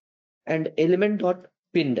time. And element dot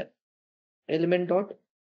pinned. Element dot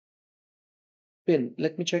pin.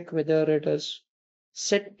 Let me check whether it is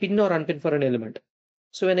set pin or unpin for an element.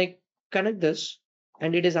 So when I connect this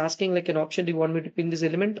and it is asking like an option, do you want me to pin this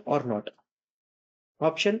element or not?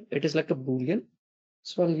 Option, it is like a boolean.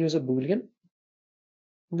 So I'll use a boolean.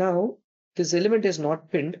 Now this element is not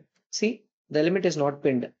pinned. See, the element is not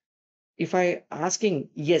pinned. If I asking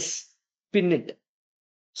yes, pin it.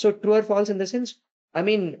 So true or false in the sense, I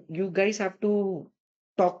mean, you guys have to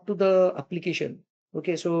talk to the application.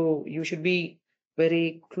 Okay, so you should be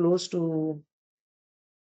very close to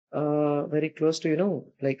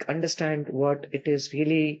like understand what it is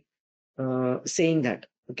really saying that.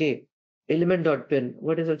 Okay, element dot pin.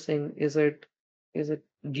 What is it saying? Is it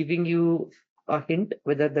giving you a hint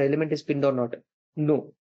whether the element is pinned or not?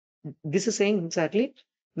 No. This is saying exactly.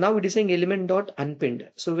 Now it is saying element dot unpinned.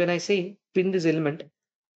 So when I say pin this element,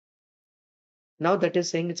 now that is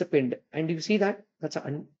saying it's a pinned, and you see that it's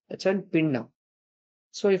unpinned now.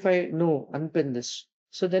 So if I no unpin this,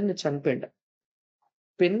 so then it's unpinned.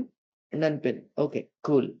 Pin and unpin. Okay,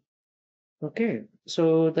 cool. Okay,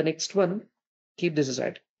 so the next one, keep this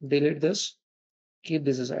aside. Delete this, keep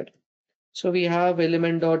this aside. So we have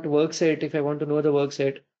element dot work set if I want to know the work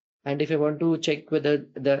set, and if I want to check whether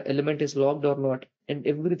the element is logged or not, and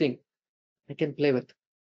everything I can play with.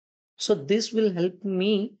 So this will help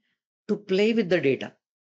me to play with the data.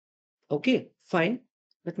 Okay, fine.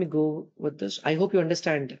 Let me go with this. I hope you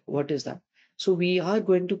understand what is that. So we are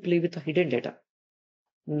going to play with the hidden data,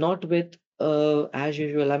 not with as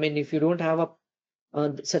usual. I mean, if you don't have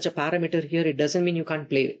such a parameter here, it doesn't mean you can't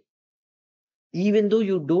play. Even though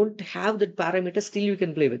you don't have that parameter, still you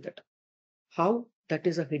can play with it. How? That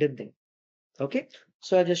is a hidden thing. Okay.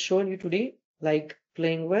 So I just shown you today, like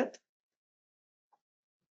playing with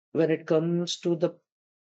when it comes to the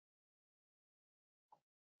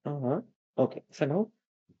okay, for now.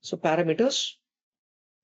 So parameters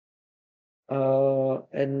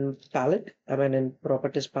in palette, I mean in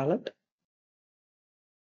properties palette,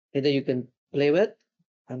 either you can play with,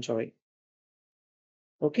 I'm sorry.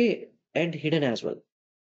 Okay, and hidden as well.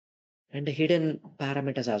 And hidden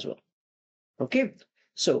parameters as well. Okay,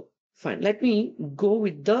 so fine. Let me go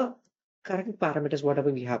with the current parameters,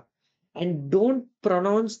 whatever we have, and don't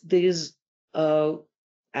pronounce these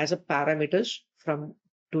as a parameters from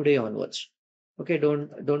today onwards. Okay,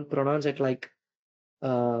 don't pronounce it like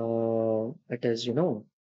it is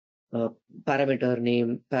parameter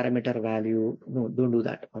name, parameter value. No, don't do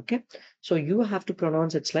that. Okay, so you have to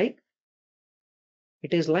pronounce it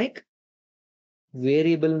is like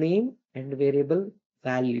variable name and variable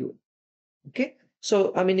value. Okay,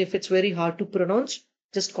 so I mean, if it's very hard to pronounce,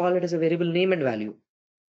 just call it as a variable name and value.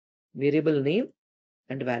 Variable name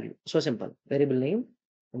and value. So simple. Variable name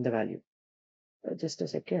and the value. Just a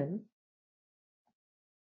second.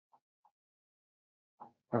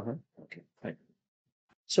 Okay, fine.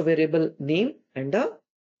 So variable name and the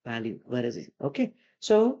value. Where is it? Okay.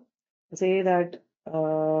 So say that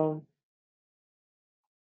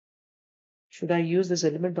should I use this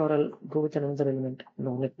element or I'll go with another element?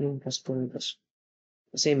 No, let me just go with this.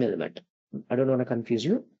 Same element. I don't want to confuse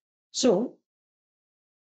you. So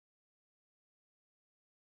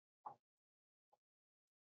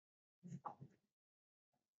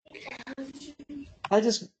I'll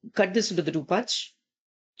just cut this into the two parts.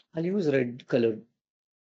 I'll use red color.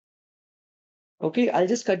 Okay, I'll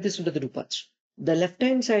just cut this into the two parts. The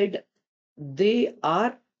left-hand side, they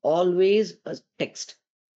are always a text.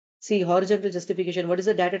 See, horizontal justification. What is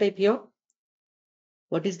the data type here?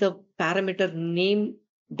 What is the parameter name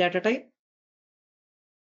data type?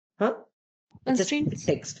 It's a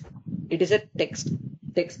text. It is a text.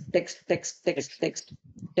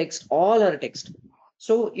 Text. All are text.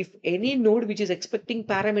 So if any node which is expecting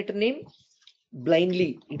parameter name,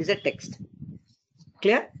 blindly, it is a text.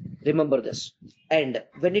 Clear? Remember this. And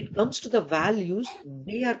when it comes to the values,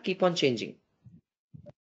 they are keep on changing.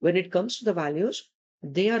 When it comes to the values,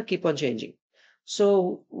 they are keep on changing.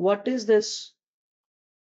 So what is this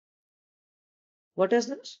What is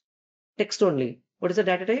this? Text only. What is the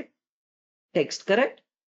data type? Text, correct?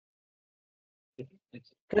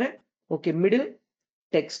 Correct? Okay, middle,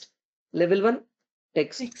 text. Level 1,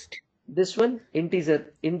 text. Next. This one,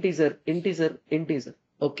 integer, integer, integer, integer.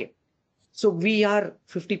 Okay. So we are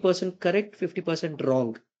 50% correct, 50%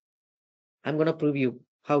 wrong. I'm gonna prove you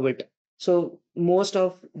how it. So most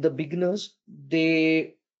of the beginners,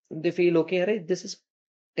 they feel okay, right? This is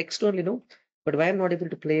text only, no? But why I'm not able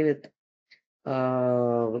to play with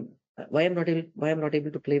why I'm not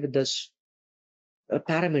able to play with this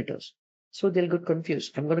parameters? So they'll get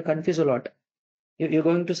confused. I'm gonna confuse a lot. You're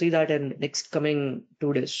going to see that in next coming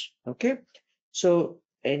 2 days. Okay. So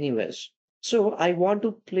anyways, so I want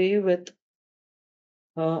to play with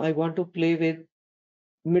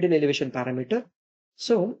middle elevation parameter.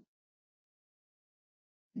 So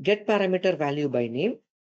get parameter value by name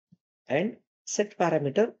and set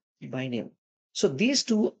parameter by name. So these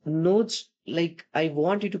two nodes, like I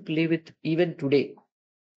want you to play with even today.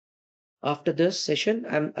 After this session,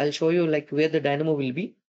 I'll show you like where the Dynamo will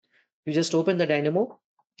be. You just open the Dynamo.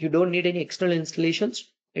 You don't need any external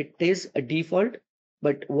installations. It is a default,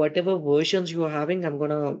 but whatever versions you are having, I'm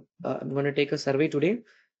gonna take a survey today,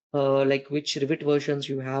 like which Revit versions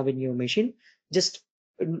you have in your machine. Just,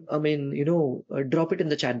 drop it in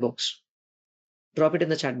the chat box. Drop it in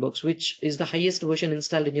the chat box, which is the highest version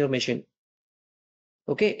installed in your machine.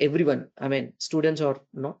 Okay, everyone. Students or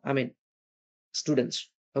not. Students.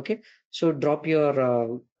 Okay, so drop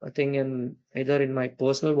your thing in either in my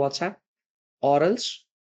personal WhatsApp or else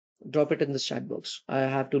drop it in the chat box. I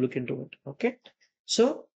have to look into it. Okay,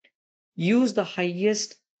 so use the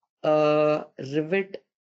highest Revit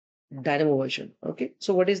Dynamo version. Okay,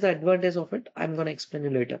 so what is the advantage of it? I'm gonna explain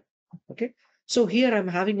you later. Okay, so here I'm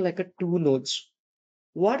having like a 2 nodes.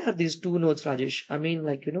 What are these 2 nodes, Rajesh?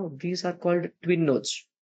 These are called twin nodes.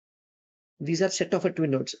 These are set of a twin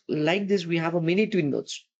nodes. Like this, we have a mini twin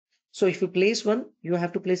nodes. So if you place one, you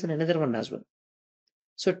have to place another one as well.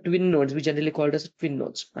 So twin nodes, we generally call it as twin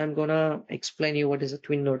nodes. I'm gonna explain you what is a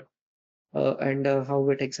twin node and how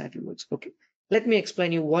it exactly works. Okay, let me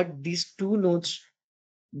explain you what these 2 nodes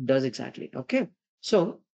does exactly. Okay,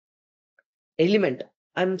 so element.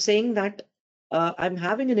 I'm saying that I'm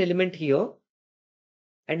having an element here,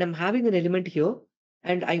 and I'm having an element here,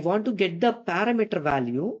 and I want to get the parameter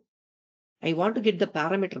value. I want to get the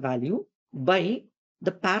parameter value by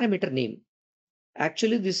the parameter name.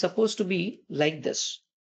 Actually, this is supposed to be like this.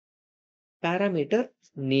 Parameter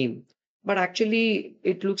name. But actually,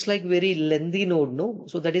 it looks like very lengthy node, no?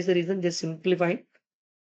 So that is the reason they simplify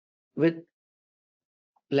with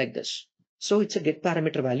like this. So it's a get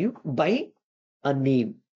parameter value by a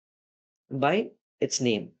name, by its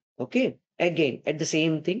name. Okay. Again, at the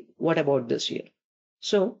same thing, what about this here?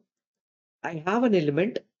 So I have an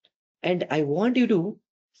element and I want you to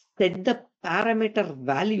set the parameter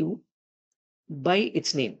value by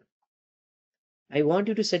its name. I want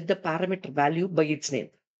you to set the parameter value by its name.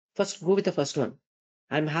 First, go with the first one.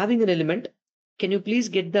 I'm having an element. Can you please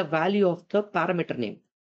get the value of the parameter name?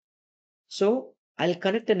 So I'll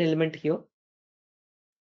connect an element here.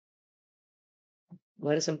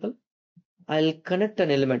 Very simple. I'll connect an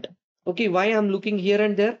element. Okay, why I'm looking here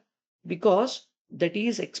and there? Because that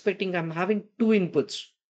is expecting I'm having 2 inputs.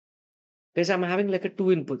 Because I'm having like a 2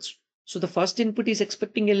 inputs. So the first input is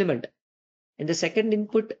expecting element. And the second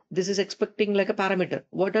input, this is expecting like a parameter.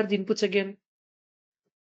 What are the inputs again?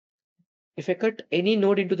 If I cut any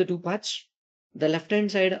node into the 2 parts, the left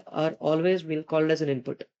hand side are always will called as an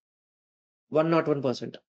input.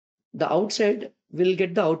 101%. The outside will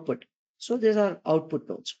get the output. So these are output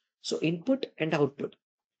nodes. So input and output.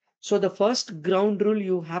 So the first ground rule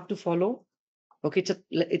you have to follow. Okay,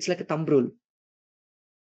 it's like a thumb rule.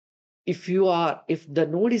 If the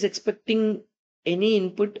node is expecting any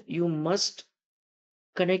input, you must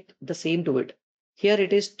connect the same to it. Here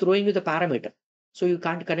it is throwing you the parameter, so you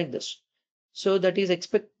can't connect this. So that is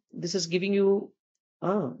this is giving you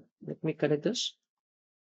let me connect this.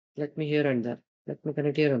 Let me here and there. Let me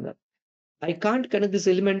connect here and there. I can't connect this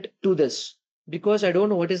element to this because I don't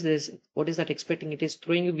know what is this. What is that expecting? It is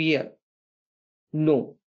throwing you here.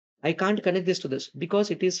 No, I can't connect this to this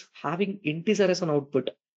because it is having integer as an output,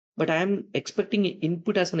 but I am expecting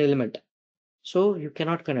input as an element. So you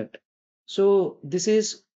cannot connect. So this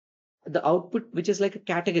is the output, which is like a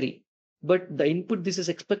category, but the input, this is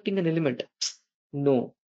expecting an element.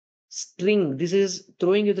 No. String, this is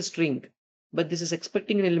throwing you the string, but this is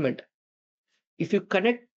expecting an element. If you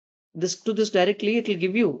connect this to this directly, it will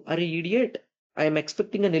give you, are you idiot? I am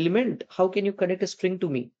expecting an element. How can you connect a string to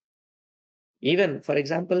me? Even, for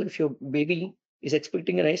example, if your baby is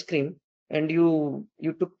expecting an ice cream and you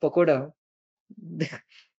took pakoda,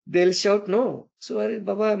 they'll shout no. So,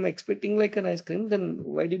 Baba, I'm expecting like an ice cream. Then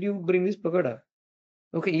why did you bring this pagoda?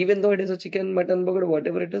 Okay, even though it is a chicken, mutton, pagoda,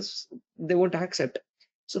 whatever it is, they won't accept.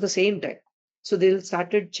 So the same time, so they'll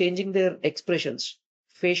started changing their expressions,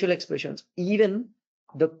 facial expressions. Even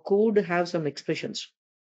the code have some expressions.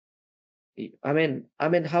 I mean,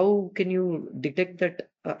 how can you detect that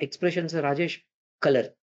expressions, Rajesh?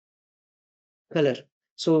 Color.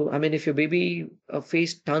 So, I mean, if your baby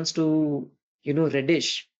face turns to,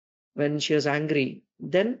 reddish when she is angry,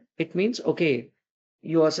 then it means, okay,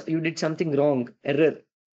 you did something wrong, error.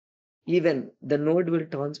 Even the node will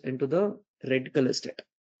turn into the red color state.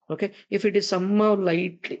 Okay. If it is somehow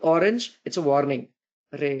lightly orange, it's a warning.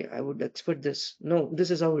 Ray, I would expect this. No,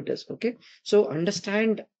 this is how it is. Okay. So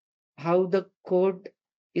understand how the code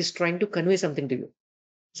is trying to convey something to you.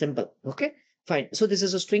 Simple. Okay. Fine. So this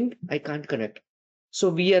is a string I can't connect.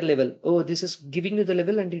 So VR level. Oh, this is giving you the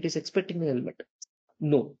level and it is expecting the element.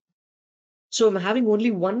 No. So I'm having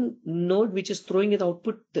only one node which is throwing it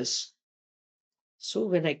output this. So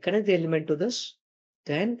when I connect the element to this,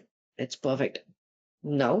 then it's perfect.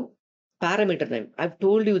 Now, parameter name. I've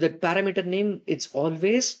told you that parameter name, it's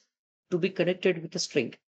always to be connected with a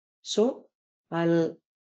string. So I'll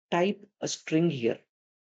type a string here.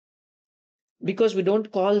 Because we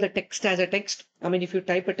don't call the text as a text. I mean, if you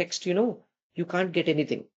type a text, you can't get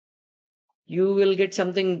anything. You will get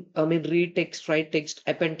something, I mean, read text, write text,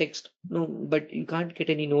 append text. No, but you can't get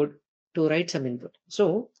any node to write some input.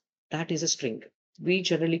 So that is a string. We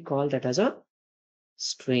generally call that as a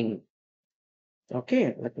string.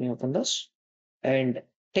 Okay, let me open this. And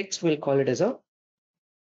text will call it as a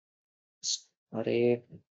array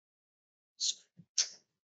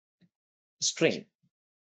string.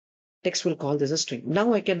 Text will call this a string.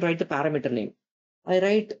 Now I can write the parameter name. I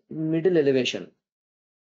write middle elevation.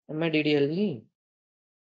 MIDDLE,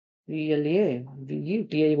 VLA,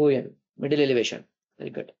 VETION, middle elevation. Very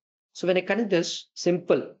good. So when I connect this,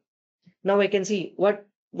 simple. Now I can see what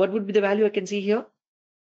would be the value I can see here?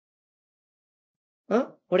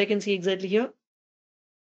 What I can see exactly here?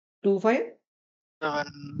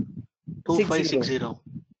 2560. 2560.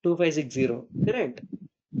 2560. Correct.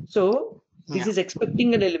 So this is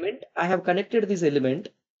expecting an element. I have connected this element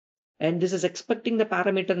and this is expecting the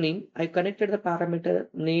parameter name. I connected the parameter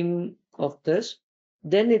name of this.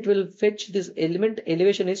 Then it will fetch this element.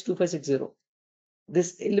 Elevation is 2560.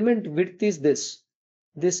 This element width is this.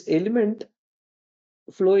 This element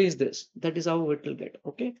flow is this. That is how it will get.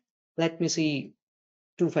 Okay. Let me see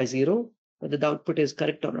 250 whether the output is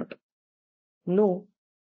correct or not. No.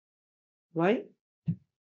 Why?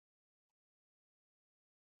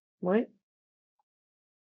 Why?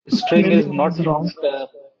 String is Maybe not it's wrong. fixed.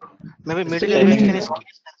 Maybe middle String elevation is is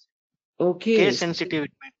Okay. case sensitive.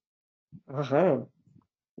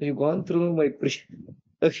 You've gone through my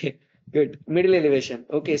okay, good. Middle elevation.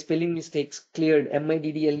 Okay, spelling mistakes cleared.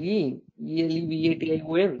 MIDDLE,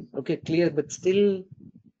 ELEVATION. Okay, clear, but still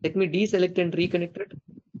let me deselect and reconnect it.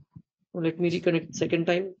 Let me reconnect second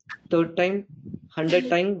time, third time, 100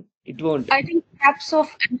 time. It won't. I think caps of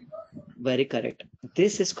Very correct.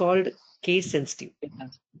 This is called case sensitive.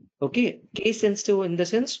 Okay, case sensitive in the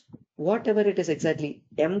sense, whatever it is exactly,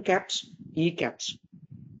 M caps, E caps.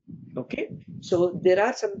 Okay, so there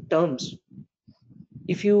are some terms.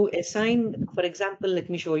 If you assign, for example, let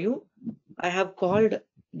me show you, I have called A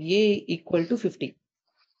equal to 50.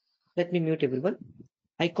 Let me mute everyone.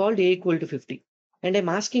 I called A equal to 50 and I'm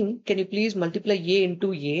asking, can you please multiply A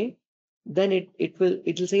into A? Then it will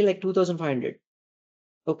say like 2500.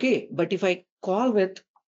 Okay, but if I call with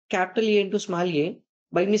capital A into small a,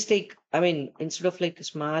 by mistake, I mean, instead of like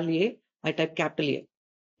small a, I type capital A.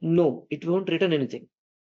 No, it won't return anything.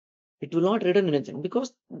 It will not return anything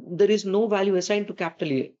because there is no value assigned to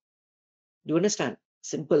capital A. Do you understand?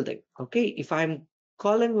 Simple thing. Okay, if I'm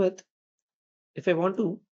calling with, if I want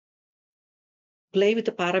to play with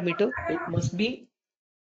a parameter, it must be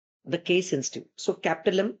the case sensitive. So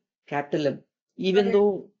capital M, even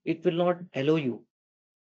though it will not allow you,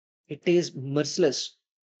 it is merciless.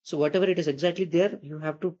 So whatever it is exactly there, you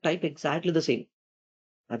have to type exactly the same.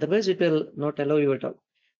 Otherwise, it will not allow you at all.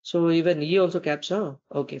 So even E also caps,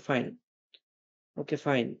 okay, fine. Okay,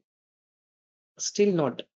 fine. Still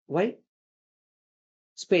not. Why?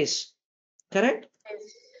 Space. Correct?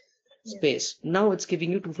 Space. Now it's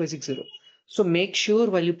giving you 2560. So make sure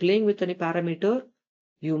while you're playing with any parameter,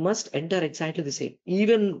 you must enter exactly the same.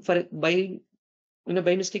 Even for by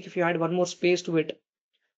mistake, if you add one more space to it,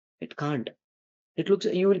 it can't. It looks,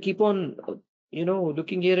 you will keep on,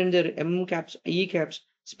 looking here and there, M caps, E caps,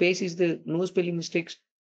 space is the no spelling mistakes.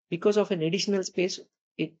 Because of an additional space,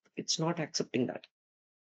 it's not accepting that.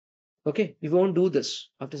 Okay, we won't do this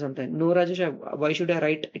after some time. No, Rajesh, why should I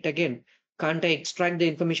write it again? Can't I extract the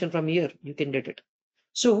information from here? You can get it.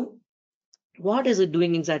 So what is it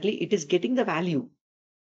doing exactly? It is getting the value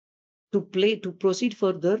to proceed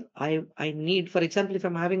further. I need, for example, if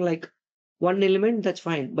I'm having like one element, that's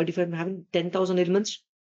fine. But if I'm having 10,000 elements,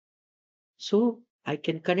 so I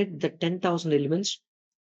can connect the 10,000 elements.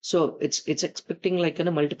 So it's expecting like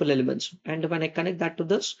multiple elements. And when I connect that to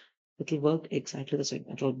this, it will work exactly the same.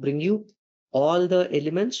 It will bring you all the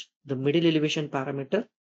elements, the middle elevation parameter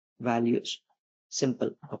values. Simple.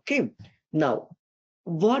 Okay. Now,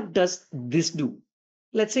 what does this do?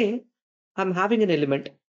 Let's say I'm having an element.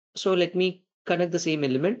 So let me connect the same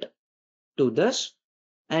element to this.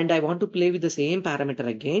 And I want to play with the same parameter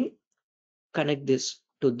again. Connect this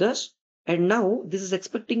to this. And now this is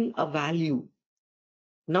expecting a value.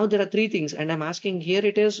 Now there are three things, and I'm asking here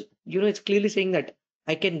it is, it's clearly saying that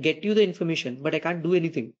I can get you the information, but I can't do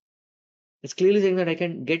anything. It's clearly saying that I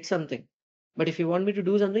can get something. But if you want me to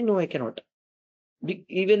do something, no, I cannot.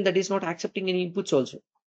 Even that is not accepting any inputs also.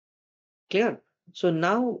 Clear? So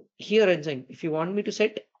now here I'm saying, if you want me to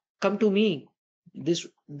set, come to me.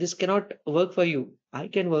 This cannot work for you. I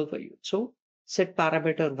can work for you. So set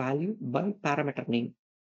parameter value by parameter name.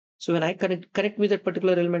 So when I connect with that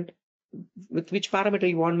particular element, with which parameter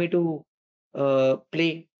you want me to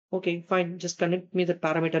play, okay, fine, just connect me the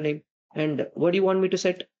parameter name. And what do you want me to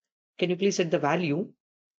set? Can you please set the value?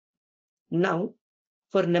 Now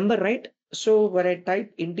for number, right? So when I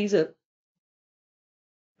type integer,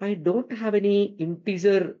 I don't have any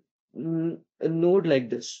integer node like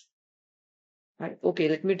this. Right? Okay,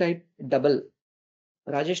 let me type double.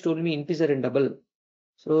 Rajesh told me integer and double.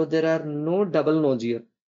 So there are no double nodes here.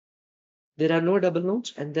 There are no double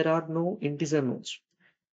nodes and there are no integer nodes.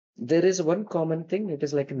 There is one common thing. It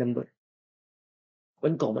is like a number.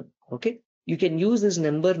 One common. Okay. You can use this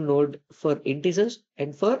number node for integers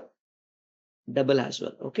and for double as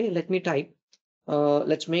well. Okay. Let me type.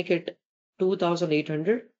 Let's make it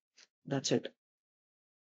 2800. That's it.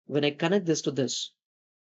 When I connect this to this,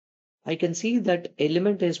 I can see that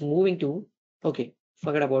element is moving to, okay,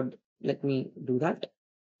 forget about, let me do that.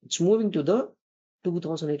 It's moving to the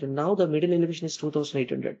 2800. Now the middle elevation is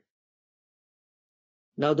 2800.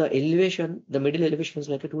 Now the elevation, the middle elevation is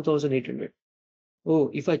like a 2800. Oh,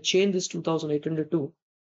 if I change this 2800 to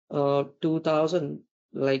 2000,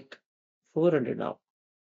 like 400 now.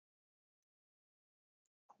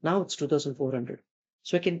 Now it's 2400.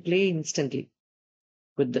 So I can play instantly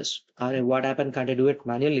with this. What happened? Can't I do it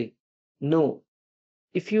manually? No.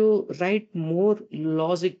 If you write more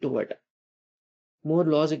logic to it,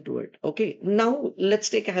 Okay. Now let's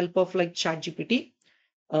take a help of like ChatGPT.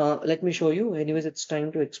 Let me show you. Anyways, it's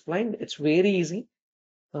time to explain. It's very easy.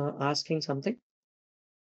 Asking something,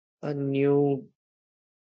 a new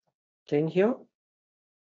thing here.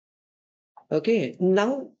 Okay.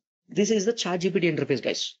 Now this is the ChatGPT interface,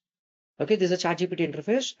 guys. Okay, this is a ChatGPT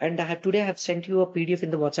interface, and today I have sent you a PDF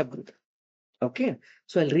in the WhatsApp group. Okay,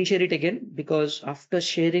 so I'll reshare it again because after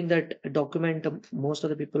sharing that document, most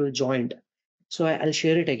of the people joined. So I'll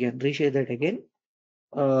share it again, reshare that again.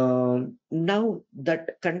 Now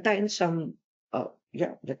that contains some,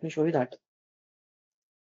 yeah, let me show you that.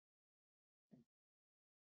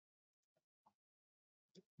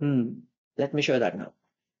 Let me show you that now.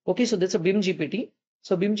 Okay, so that's a BIM GPT.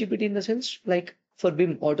 So BIM GPT in the sense like for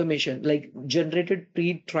BIM automation, like generated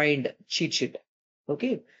pre-trained cheat sheet.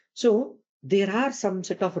 Okay, so there are some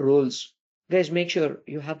set of roles. Guys, make sure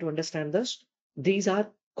you have to understand this. These are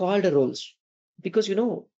called roles because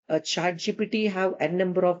a chat GPT have n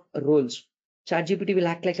number of roles. Chat GPT will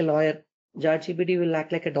act like a lawyer. Chat GPT will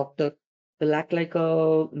act like a doctor, will act like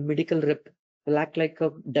a medical rep, will act like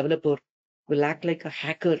a developer, will act like a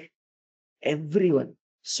hacker, everyone.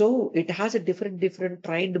 So it has a different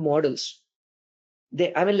trained models.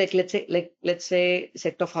 I mean, like let's say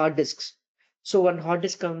set of hard disks. So one hard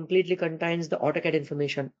disk completely contains the AutoCAD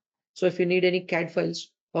information. So if you need any CAD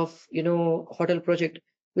files of hotel project,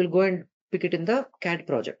 we'll go and pick it in the CAD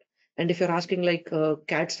project. And if you're asking like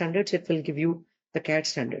CAD standards, it will give you the CAD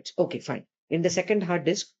standards. Okay, fine. In the second hard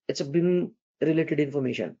disk, it's a BIM related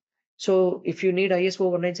information. So if you need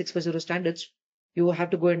ISO 19650 standards, you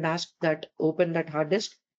have to go and ask that, open that hard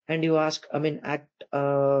disk, and you ask, I mean,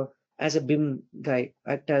 as a BIM guy,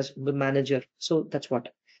 act as BIM manager. So that's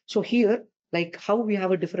what. So here, like how we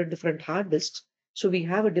have a different hard disks, so we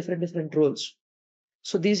have a different roles.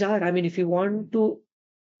 So these are, I mean, if you want to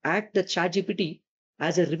act the ChatGPT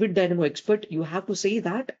as a Revit Dynamo expert, you have to say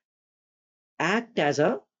that act as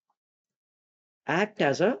a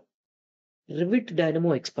Revit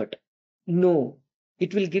Dynamo expert. No,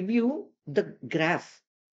 it will give you the graph.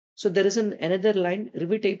 So there is another line,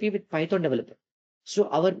 Revit API with Python developer. So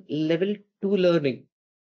our level 2 learning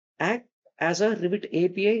act as a Revit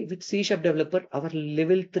API with C# developer, our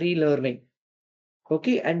level 3 learning.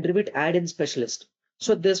 Okay, and Revit add-in specialist.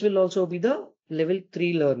 So this will also be the level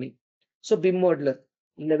 3 learning. So BIM modeler,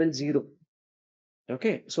 level 0.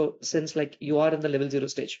 Okay, so since like you are in the level 0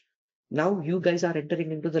 stage, now you guys are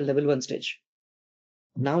entering into the level 1 stage.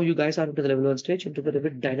 Now you guys are into the level 1 stage, into the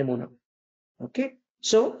Revit Dynamo now. Okay,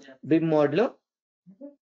 so BIM modeler.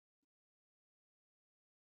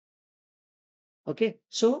 Okay,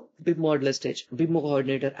 so BIM modeler stage, BIM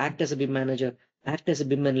coordinator, act as a BIM manager, act as a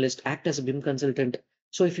BIM analyst, act as a BIM consultant.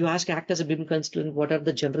 So if you ask act as a BIM consultant, what are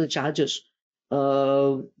the general charges,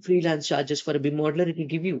 freelance charges for a BIM modeler, it will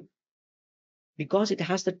give you, because it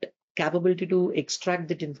has the capability to extract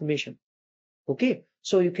that information. Okay,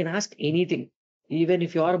 so you can ask anything, even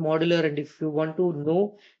if you are a modeler, and if you want to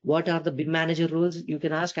know what are the BIM manager rules, you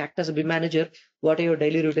can ask act as a BIM manager, what are your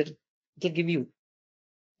daily routine, it will give you.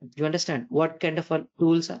 You understand what kind of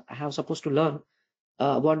tools I have supposed to learn.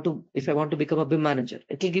 If I want to become a BIM manager,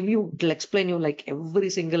 it will give you, it will explain you like every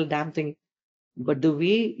single damn thing. But the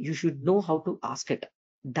way you should know how to ask it,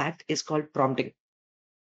 that is called prompting.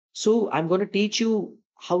 So I'm going to teach you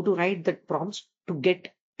how to write that prompts to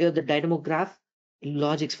get the Dynamo graph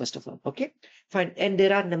logics first of all. Okay, fine. And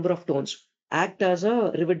there are a number of tones. Act as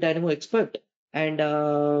a Revit Dynamo expert and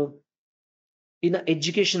in an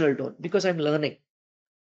educational tone, because I'm learning.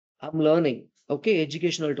 Okay,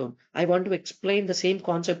 educational tone. I want to explain the same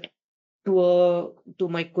concept to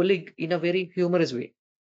my colleague in a very humorous way,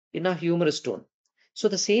 in a humorous tone. So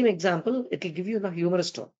the same example, it will give you in a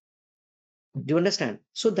humorous tone. Do you understand?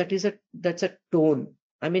 So that's a tone.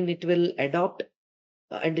 I mean, it will adopt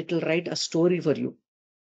and it will write a story for you.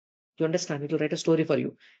 Do you understand? It will write a story for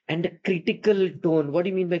you. And a critical tone. What do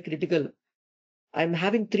you mean by critical? I'm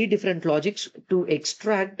having 3 different logics to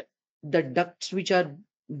extract the ducts which are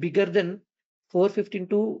bigger than 415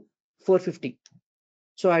 to 450.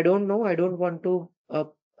 So I don't know. I don't want to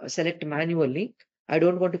select manually. I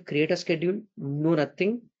don't want to create a schedule. No,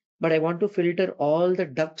 nothing. But I want to filter all the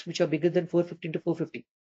ducts which are bigger than 415 to 450.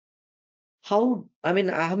 How? I mean,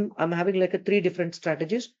 I'm having like a 3 different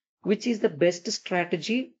strategies. Which is the best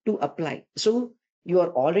strategy to apply? So you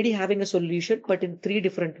are already having a solution, but in 3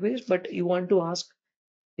 different ways. But you want to ask,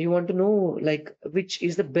 you want to know like which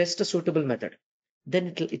is the best suitable method.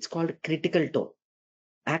 Then it's called critical tone.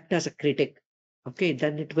 Act as a critic. Okay,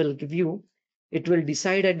 then it will give you, it will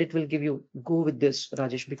decide and it will give you, go with this,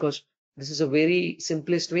 Rajesh, because this is a very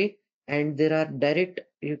simplest way, and there are direct,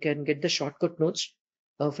 you can get the shortcut notes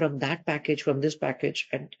from that package, from this package,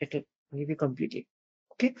 and it will give you completely.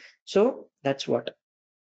 Okay, so that's what.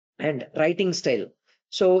 And writing style.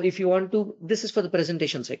 So if you want to, this is for the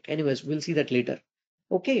presentation sake. Anyways, we'll see that later.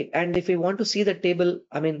 Okay, and if you want to see the table,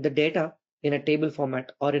 I mean the data in a table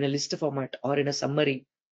format or in a list format or in a summary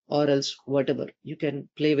or else whatever, you can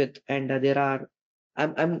play with. And there are,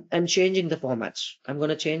 I'm changing the formats. I'm going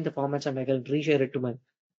to change the formats and I can reshare it to my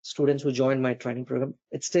students who join my training program.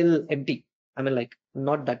 It's still empty. I mean, like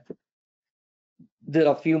not that good. There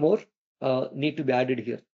are a few more need to be added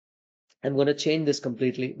here. I'm going to change this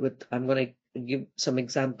completely with, I'm going to give some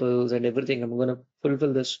examples and everything. I'm going to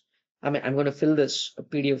fulfill this. I mean, I'm going to fill this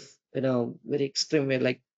PDF in a very extreme way.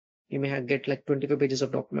 Like you may have get like 25 pages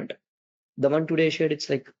of document. The one today I shared, it's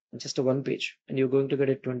like just a 1 page and you're going to get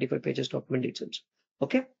a 25 pages document itself.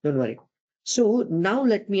 Okay, don't worry. So now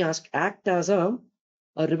let me ask, act as a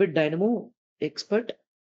Revit Dynamo expert.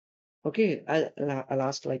 Okay, I'll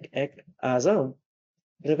ask like act as a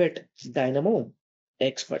Revit Dynamo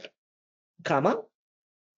expert, comma,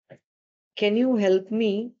 can you help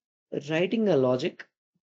me writing a logic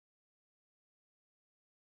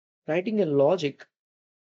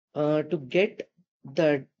to get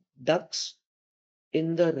the ducts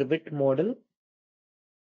in the Revit model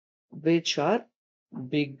which are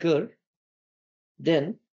bigger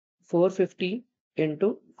than 450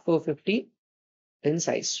 into 450 in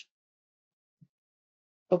size?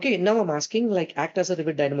 Okay, now I'm asking like act as a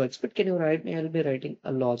Revit Dynamo expert. Can you write me? I'll be writing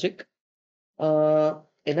a logic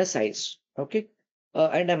in a size. Okay,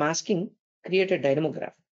 and I'm asking create a Dynamo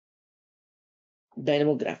graph.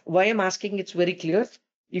 Why I'm asking, it's very clear.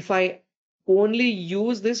 If I only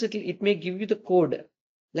use this, it may give you the code.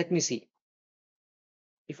 Let me see.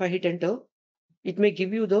 If I hit enter, it may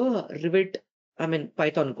give you the Revit, I mean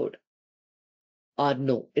Python code.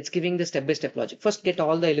 No, it's giving the step-by-step logic. First, get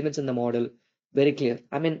all the elements in the model. Very clear.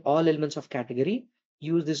 I mean all elements of category.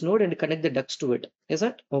 Use this node and connect the ducts to it. Is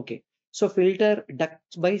that okay? So filter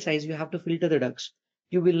ducts by size. You have to filter the ducts.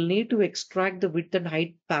 You will need to extract the width and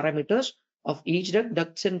height parameters of each duct.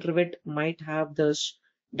 Ducts in Rivet might have this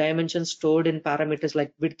dimensions stored in parameters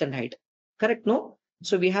like width and height. Correct? No?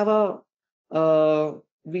 So we have a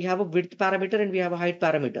width parameter and we have a height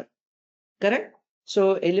parameter. Correct?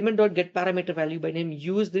 So element.get parameter value by name,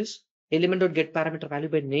 use this element.get parameter value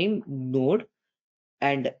by name node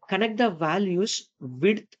and connect the values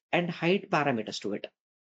width and height parameters to it.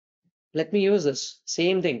 Let me use this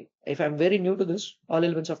same thing. If I'm very new to this, all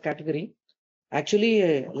elements of category,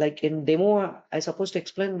 actually, like in demo, I supposed to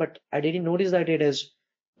explain, but I didn't notice that it is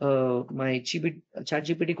my chat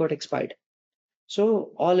GPT got expired.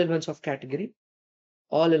 So all elements of category,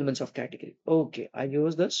 all elements of category. Okay, I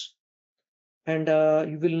use this, and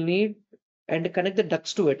you will need and connect the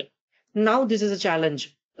ducts to it. Now this is a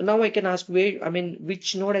challenge. Now I can ask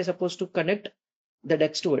which node I supposed to connect the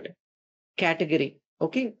ducts to it. Category.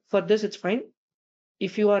 Okay, for this it's fine.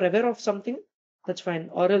 If you are aware of something, that's fine.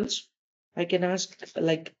 Or else I can ask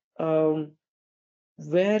like,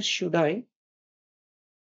 where should I,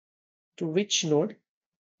 to which node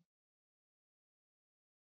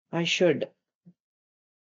I should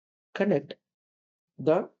connect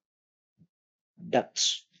the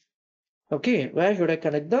ducts. Okay, where should I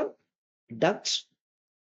connect the ducts?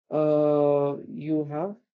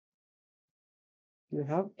 You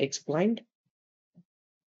have explained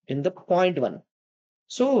in the point one.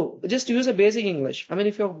 So just use a basic English. I mean,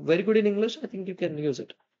 if you're very good in English, I think you can use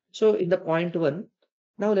it. So in the point one,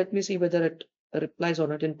 now let me see whether it replies or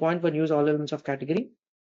not. In point one, use all elements of category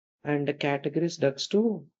and the categories ducts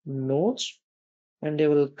to nodes, and they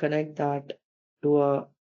will connect that to a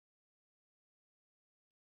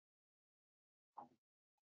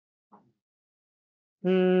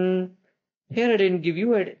here I didn't give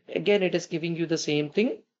you it. Again, it is giving you the same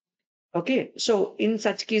thing. Okay, so in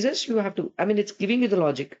such cases, you have to, I mean, it's giving you the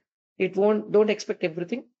logic. It won't, don't expect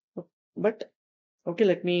everything, but okay,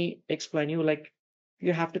 let me explain you. Like,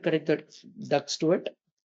 you have to connect the ducts to it.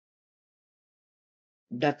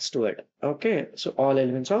 Okay, so all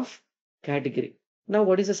elements of category. Now,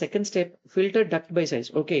 what is the second step? Filter duct by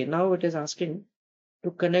size. Okay, now it is asking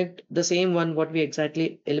to connect the same one what we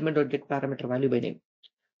exactly element.get parameter value by name.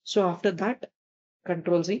 So after that,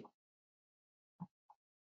 Control C,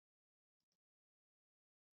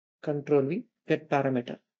 Control V, get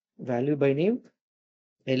parameter value by name,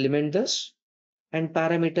 element this, and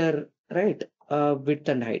parameter, right, width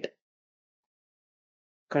and height.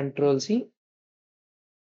 Control C,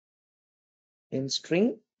 in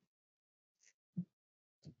string,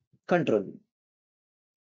 Control V.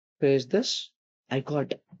 Paste this. I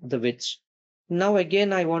got the width. Now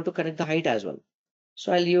again, I want to connect the height as well.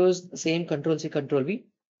 So I'll use the same Control C, Control V.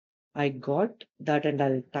 I got that, and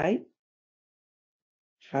I'll type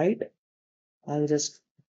height. I'll just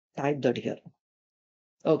type that here.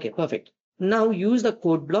 Okay, perfect. Now use the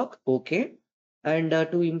code block. Okay. And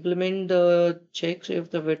to implement the checks if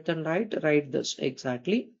the width and height, write this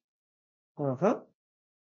exactly.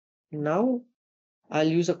 Now I'll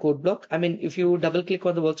use a code block. I mean, if you double click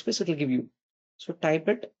on the workspace, it'll give you. So type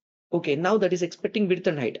it. Okay, now that is expecting width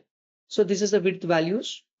and height. So this is the width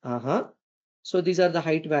values. So these are the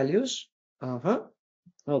height values.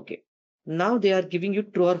 Okay. Now they are giving you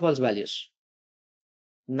true or false values.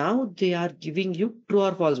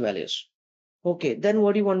 Okay, then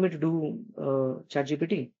what do you want me to do,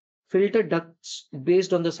 ChatGPT? Filter ducts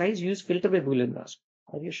based on the size, use filter by boolean mask.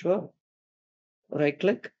 Are you sure? Right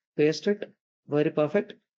click, paste it. Very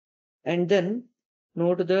perfect. And then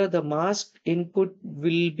note the mask input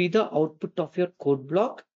will be the output of your code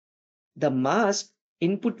block. The mask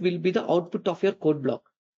input will be the output of your code block.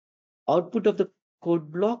 Output of the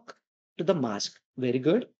code block to the mask. Very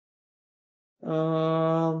good.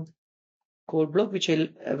 Code block which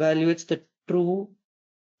evaluates the true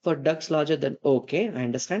for ducts larger than. Okay, I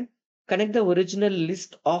understand. Connect the original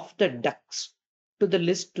list of the ducts to the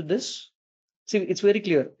list to this. See, it's very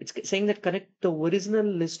clear. It's saying that connect the original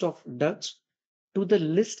list of ducts to the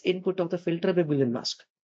list input of the filter by boolean mask.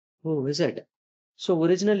 Oh, is it? So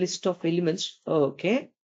original list of elements.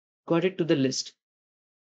 Okay, got it to the list.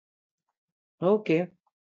 Okay.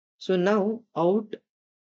 So now output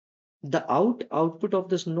of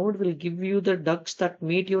this node will give you the ducts that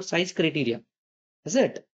meet your size criteria. Is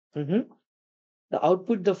it? The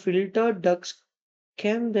output, the filter ducts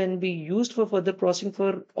can then be used for further processing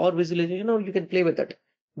for or visualization, or you can play with it.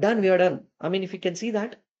 Done, we are done. I mean, if you can see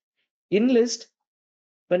that in list,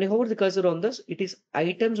 when I hover the cursor on this, it is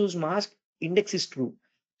items whose mask index is true.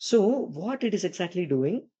 So what it is exactly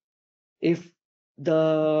doing, if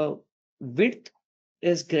the width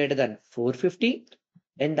is greater than 450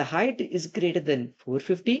 and the height is greater than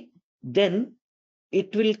 450, then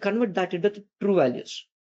it will convert that into the true values.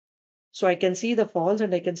 So I can see the false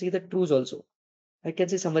and I can see the trues also. I can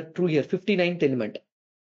see somewhere true here, 59th element.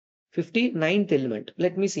 59th element.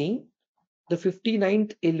 Let me see the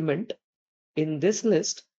 59th element in this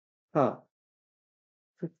list. 59th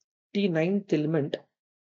element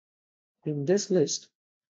in this list.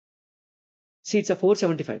 See, it's a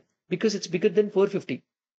 475 because it's bigger than 450.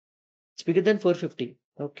 It's bigger than 450.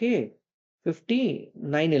 Okay.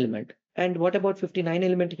 59 element. And what about 59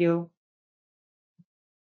 element here?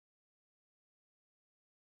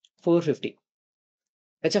 450.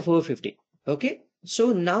 It's a 450. Okay.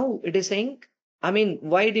 So now it is saying, I mean,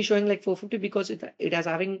 why it is showing like 450? Because it has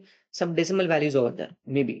having some decimal values over there.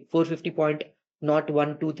 Maybe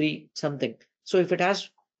 450.0123 something. So if it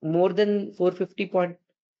has more than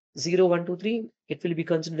 450.0123, it will be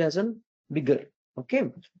considered as a bigger.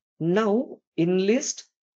 Okay. Now in list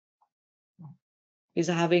is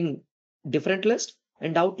having different list,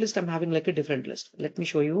 and out list I'm having like a different list. Let me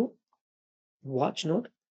show you. Watch note.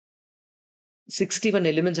 61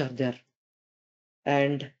 elements are there.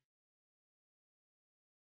 And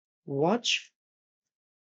watch,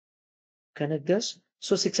 connect this.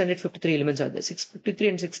 So 653 elements are there. 653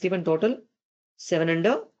 and 61 total.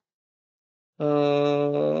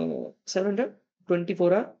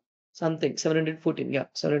 724 or something. 714. Yeah,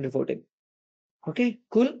 714. Okay,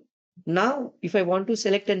 cool. Now, if I want to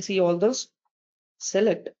select and see all those,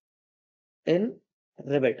 select in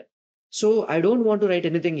Revit. So I don't want to write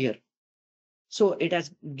anything here. So it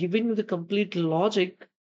has given you the complete logic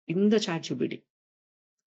in the ChatGPT.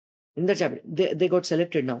 In the chat, they got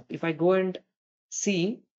selected now. If I go and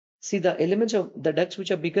see the elements of the ducks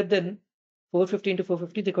which are bigger than 450 into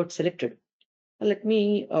 450, they got selected. Let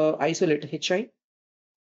me isolate HI.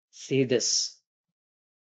 See this.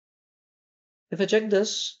 If I check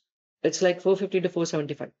this, it's like 450 to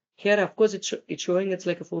 475. Here, of course, it's showing it's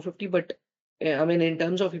like a 450, but I mean, in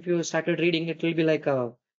terms of if you started reading, it will be like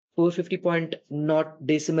a 450 point not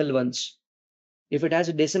decimal ones. If it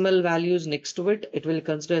has decimal values next to it, it will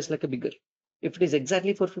consider as like a bigger. If it is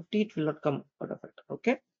exactly 450, it will not come out of it.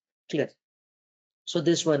 Okay, clear. So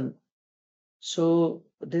this one,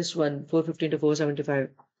 450 to 475.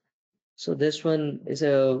 So this one is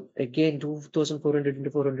again 2400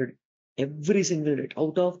 into 400 every single rate.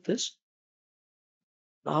 Out of this,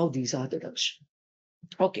 now these are the ducks.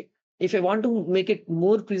 Okay, if I want to make it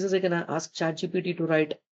more precise, I can ask ChatGPT to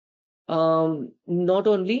write not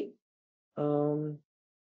only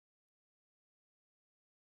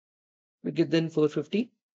bigger than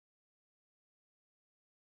 450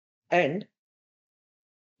 and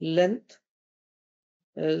length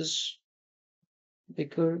is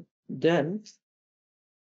bigger than,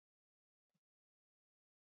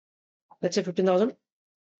 let's say 15,000.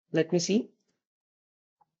 Let me see.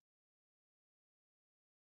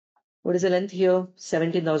 What is the length here?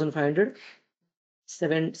 17,500,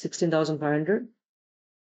 16,500,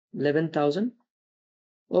 11,000.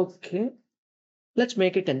 Okay, let's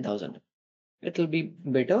make it 10,000. It will be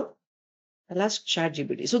better. I'll ask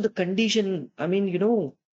ChatGPT. So the condition, I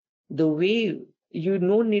mean, the way you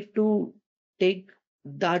no need to take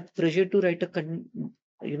that pressure to write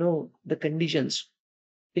the conditions,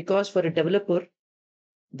 because for a developer,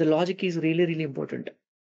 the logic is really, really important.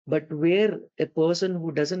 But where a person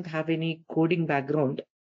who doesn't have any coding background,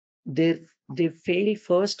 they fail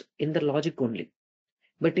first in the logic only.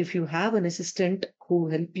 But if you have an assistant who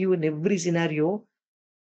help you in every scenario,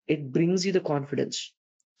 it brings you the confidence.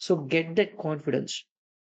 So get that confidence.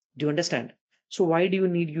 Do you understand? So why do you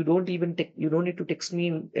need, you don't need to text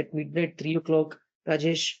me at midnight, 3 o'clock,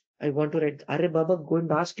 Rajesh, I want to write. Arre Baba, go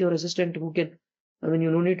and ask your assistant who can, I mean,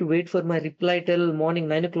 you don't need to wait for my reply till morning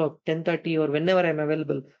 9 o'clock, 10:30 or whenever I'm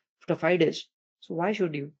available after 5 days. So why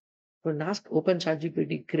should you? Go and ask, open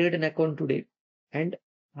ChatGPT, create an account today and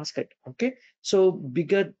ask it. Okay. So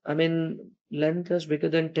bigger, I mean, length is bigger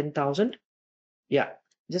than 10,000. Yeah.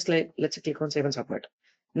 Just like, let's click on save and submit.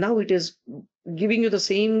 Now it is giving you the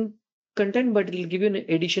same content, but it will give you an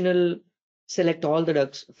additional, select all the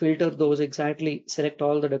ducks, filter those exactly, select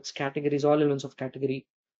all the ducks, categories, all elements of category,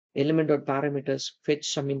 element.parameters, fetch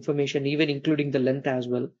some information, even including the length as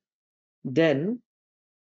well. Then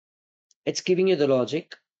it's giving you the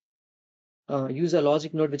logic. Use a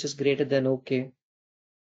logic node which is greater than okay.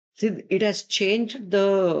 See, it has changed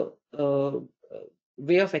the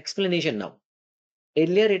way of explanation now.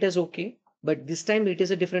 Earlier it is okay, but this time it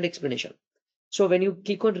is a different explanation. So when you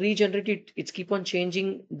click on regenerate it, it's keep on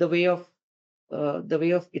changing the way of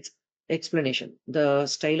its explanation, the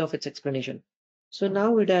style of its explanation. So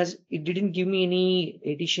now it didn't give me any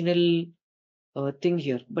additional thing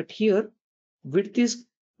here, but here width is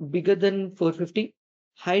bigger than 450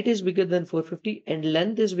 height is bigger than 450 and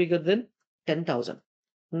length is bigger than 10,000.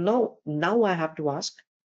 Now I have to ask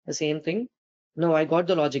the same thing. No, I got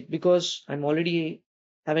the logic because I'm already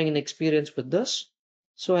having an experience with this.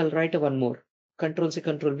 So I'll write a one more. Control C,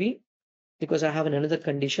 Control V, because I have another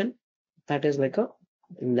condition that is like a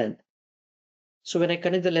length. So when I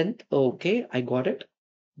connect the length, okay, I got it.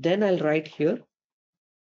 Then I'll write here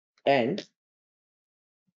and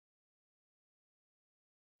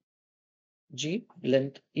G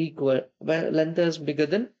length equal, well, length is bigger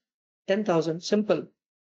than 10,000. Simple.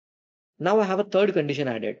 Now I have a third condition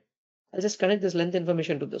added. I'll just connect this length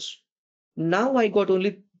information to this. Now I got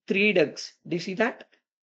only 3 ducks. Do you see that?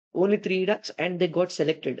 Only 3 ducks and they got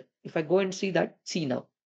selected. If I go and see that, see now.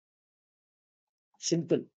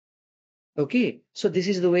 Simple. Okay. So this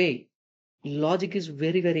is the way. Logic is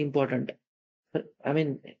very, very important. I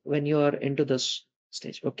mean, when you are into this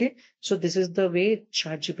stage. Okay. So this is the way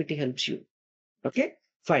ChatGPT helps you. Okay.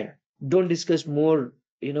 Fine. Don't discuss more,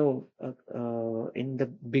 in the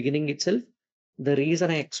beginning itself. The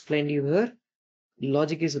reason I explained you here,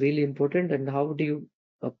 logic is really important, and how do you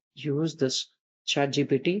use this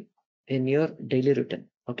ChatGPT in your daily routine.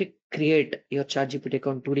 Okay, create your ChatGPT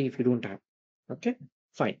account today if you don't have. Okay,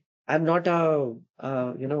 fine. I'm not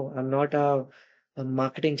I'm not a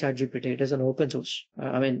marketing ChatGPT. It is an open source.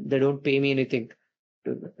 I mean, they don't pay me anything.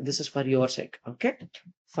 This is for your sake. Okay,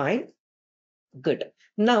 fine. Good.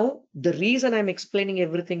 Now, the reason I'm explaining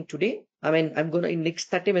everything today, I mean, I'm going to, in next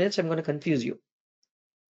 30 minutes, I'm going to confuse you.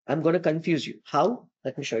 I'm going to confuse you. How?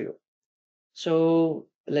 Let me show you. So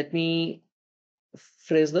let me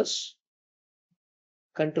phrase this.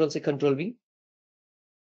 Control C, Control V.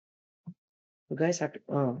 You guys have to,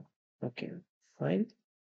 okay, fine.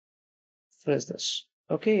 Phrase this.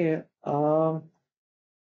 Okay.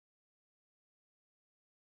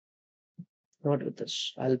 Not with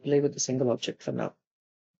this. I'll play with the single object for now.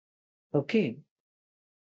 Okay.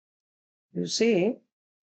 You say,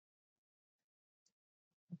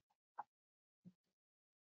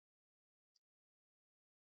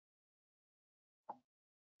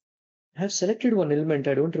 I have selected one element.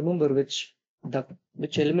 I don't remember which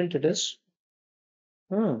element it is.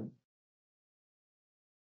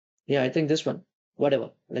 Yeah, I think this one.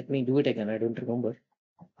 Whatever. Let me do it again. I don't remember.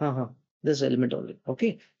 This element only.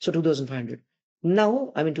 Okay. So 2500.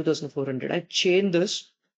 Now, I mean 2400. I change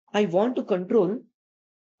this. I want to control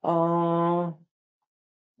the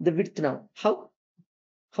width now. How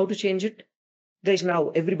to change it? Guys, now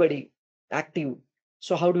everybody active.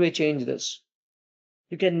 So how do I change this?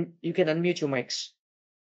 You can unmute your mics.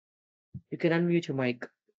 You can unmute your mic.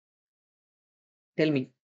 Tell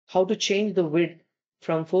me how to change the width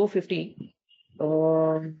from 450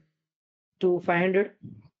 to 500.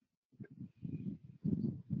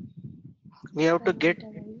 We have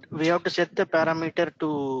to set the parameter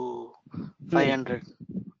to 500.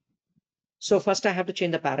 So first I have to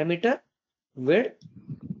change the parameter width.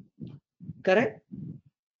 Correct?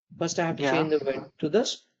 First I have to change the width to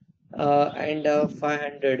this and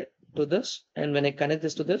 500 to this, and when I connect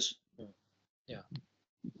this to this,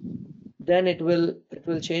 then it will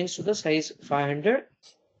change to the size 500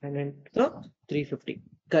 and then to the 350.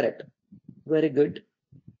 Correct. Very good.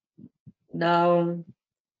 Now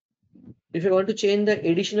if you want to change the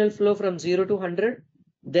additional flow from 0 to 100,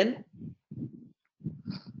 then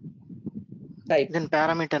type. Then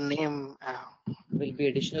parameter name will be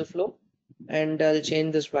additional flow, and I'll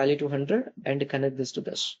change this value to 100 and connect this to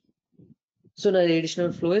this. So now the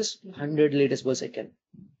additional flow is 100 liters per second.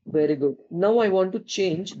 Very good. Now I want to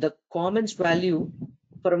change the comments value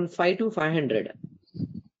from 5 to 500.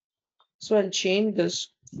 So I'll change this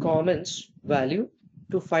comments value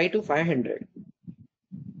to 5 to 500.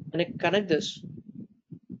 And I connect this.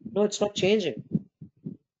 No, it's not changing.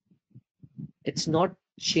 It's not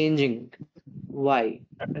changing. Why?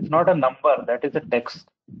 It's not a number, that is a text.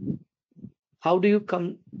 How do you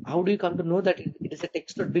come to know that it is a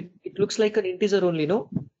text or bit? It looks like an integer only, no?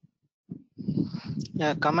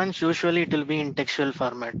 Yeah, comments usually it will be in textual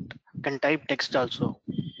format. You can type text also.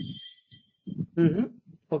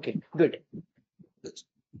 Okay, good.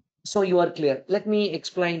 So you are clear. Let me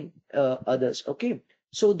explain others. Okay.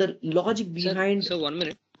 So the logic behind. So 1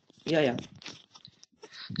 minute. Yeah.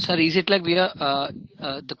 Sir, is it like we are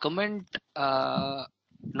the comment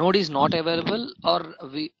node is not available, or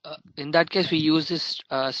we in that case we use this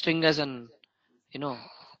string as an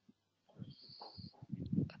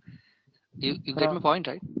you get my point,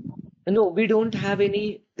 right? No, we don't have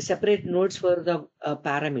any separate nodes for the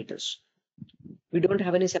parameters. We don't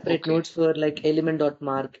have any separate nodes for like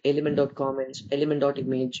element.mark, element.comments,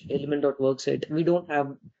 element.image, element.workset. We don't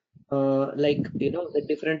have the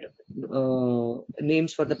different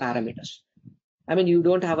names for the parameters. I mean, you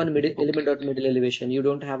don't have a middle element dot middle elevation. You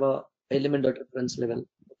don't have a element dot reference level.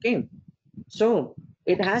 Okay. So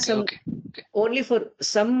it has some only for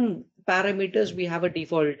some parameters we have a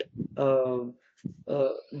default uh,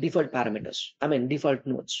 default parameters. I mean default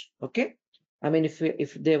nodes. Okay. I mean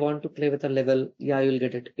if they want to play with a level, yeah, you'll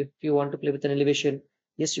get it. If you want to play with an elevation,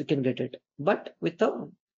 yes, you can get it. But with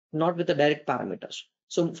the not with the direct parameters.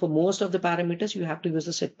 So for most of the parameters, you have to use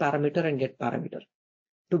the set parameter and get parameter.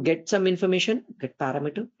 To get some information, get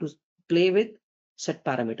parameter. To play with, set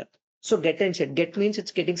parameter. So get and set. Get means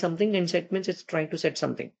it's getting something, and set means it's trying to set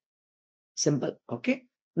something. Simple. Okay.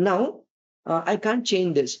 Now I can't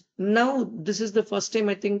change this. Now this is the first time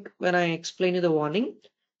I think when I explain you the warning.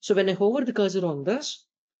 So when I hover the cursor on this,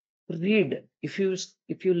 read. If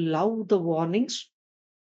you love the warnings,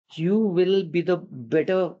 you will be the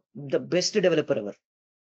best developer ever.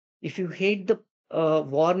 If you hate the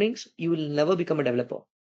warnings, you will never become a developer.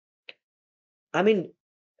 I mean,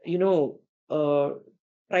 you know,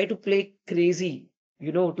 try to play crazy,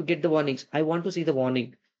 to get the warnings. I want to see the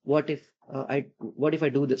warning. What if I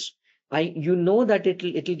do this? You know that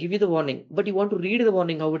it'll give you the warning, but you want to read the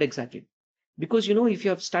warning, how it exactly? Because if you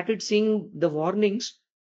have started seeing the warnings,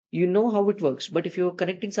 you know how it works. But if you're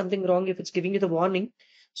connecting something wrong, if it's giving you the warning,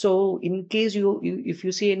 so in case if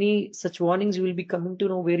you see any such warnings, you will be coming to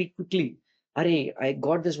know very quickly. Array, I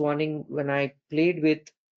got this warning when I played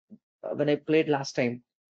last time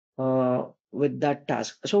with that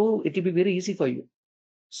task. So it will be very easy for you.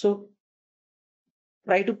 So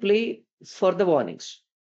try to play for the warnings,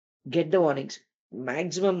 get the warnings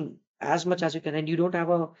maximum as much as you can, and you don't have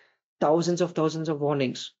a thousands of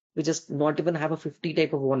warnings. We just not even have a 50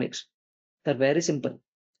 type of warnings. They're very simple.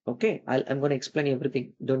 Okay, I'm going to explain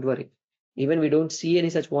everything. Don't worry. Even we don't see any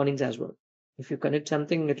such warnings as well. If you connect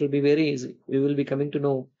something, it will be very easy. We will be coming to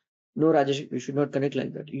know. No, Rajesh, you should not connect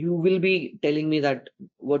like that. You will be telling me that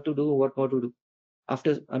what to do, what not to do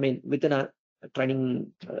after. I mean, within our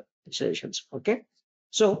training sessions. Okay,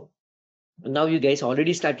 so now you guys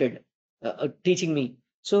already started teaching me.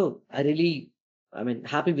 So I mean,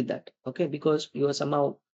 happy with that. Okay, because you are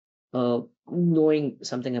somehow knowing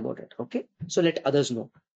something about it. Okay, so let others know.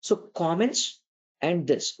 So comments and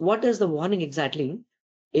this. What is the warning exactly?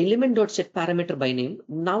 Element dot set parameter by name.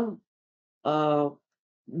 Now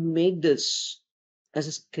make this as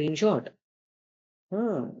a screenshot.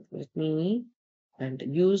 Let me and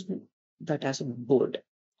use that as a board.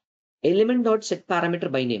 Element dot set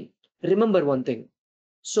parameter by name. Remember one thing.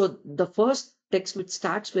 So the first text which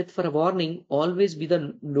starts with for a warning always be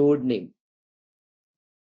the node name.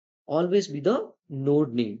 Always be the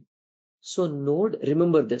node name. So node,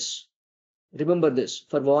 remember this. Remember this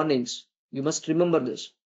for warnings. You must remember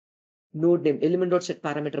this. Node name, element dot set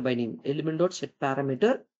parameter by name. Element dot set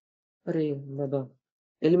parameter.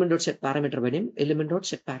 Element dot set parameter by name. Element dot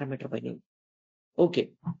set parameter by name.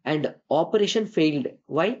 Okay. And operation failed.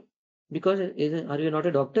 Why? Because are you not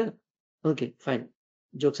a doctor? Okay, fine.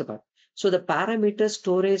 Jokes apart. So the parameter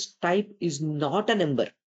storage type is not a number.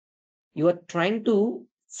 You are trying to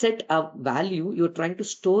set a value. You are trying to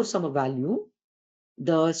store some value.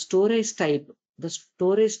 The storage type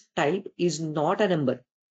is not a number.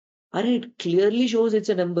 And it clearly shows it's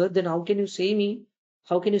a number. Then how can you say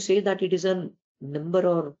that it is a number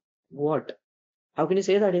or what? How can you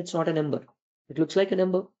say that it's not a number? It looks like a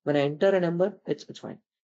number. When I enter a number, it's fine.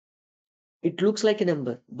 It looks like a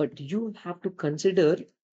number, but you have to consider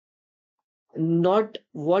not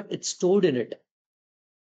what it's stored in it.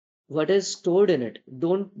 What is stored in it?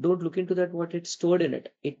 Don't look into that. What it's stored in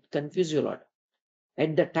it. It confuses you a lot.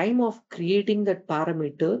 At the time of creating that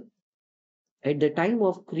parameter,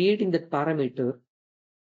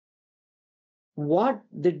 what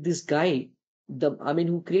did this guy,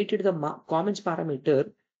 who created the comments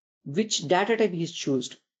parameter, which data type he's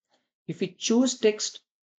chosen? If he choose text,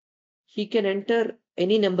 he can enter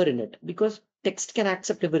any number in it because text can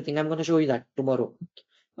accept everything. I'm going to show you that tomorrow.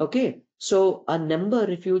 Okay, so a number,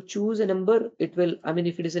 if you choose a number, it will,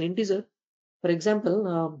 if it is an integer, for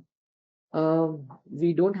example,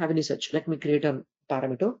 we don't have any such. Let me create a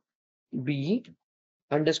parameter b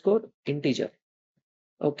underscore integer.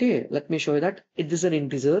 Okay, let me show you that it is an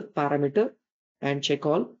integer parameter and check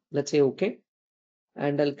all. Let's say okay,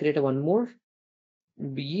 and I'll create a one more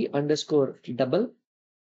b underscore double.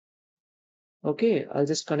 Okay, I'll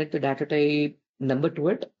just connect the data type number to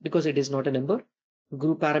it because it is not a number.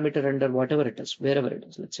 Group parameter under whatever it is, wherever it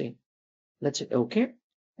is. Let's say okay,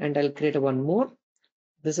 and I'll create a one more.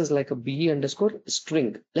 This is like a b underscore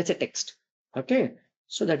string. Let's say text. Okay,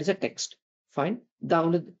 so that is a text. Fine.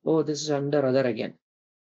 Down. Oh, this is under other again.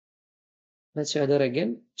 Let's say other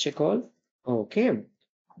again, check all. Okay,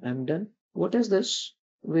 I'm done. What is this?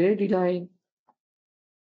 Where did I,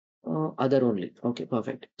 other only. Okay,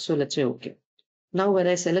 perfect. So let's say okay. Now when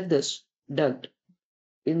I select this duct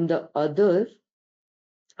in the other,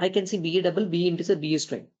 I can see B a double, B integer, B a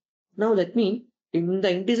string. Now let me, in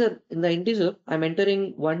the integer, I'm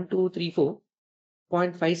entering 1, 2, 3,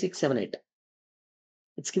 4.5678.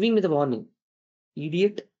 It's giving me the warning.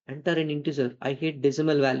 Idiot, enter an integer. I hate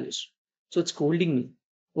decimal values. So it's scolding me.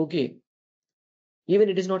 Okay. Even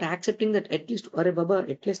it is not accepting that at least, Arre Baba,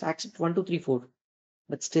 at least accept 1, 2, 3, 4.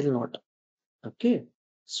 But still not. Okay.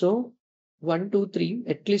 So 1, 2, 3,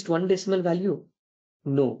 at least one decimal value.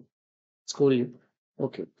 No. Scold you.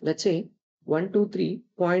 Okay. Let's say 1, 2, 3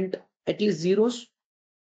 point at least zeros.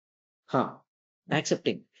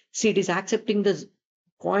 Accepting. See, it is accepting the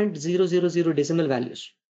 0.000 decimal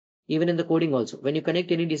values. Even in the coding also. When you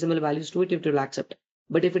connect any decimal values to it, it will accept.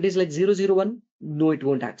 But if it is like 001, no, it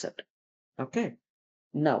won't accept. Okay.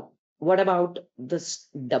 Now, what about this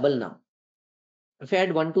double now? If I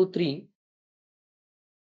add 1, 2, 3,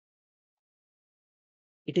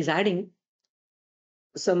 it is adding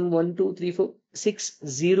some 1, 2, 3, 4, 6,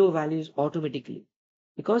 0 values automatically.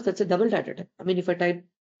 Because that's a double data type. I mean, if I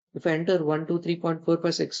enter 1, 2,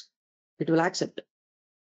 3.4/6, it will accept.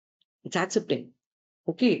 It's accepting.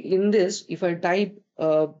 Okay, in this, if I type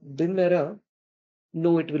bin error,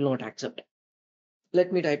 no, it will not accept.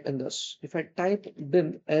 Let me type in this. If I type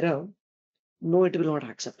bin error, no, it will not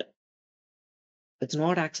accept. It's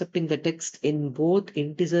not accepting the text in both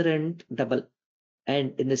integer and double.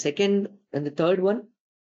 And in the second and the third one,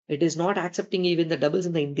 it is not accepting even the doubles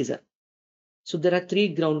in the integer. So there are 3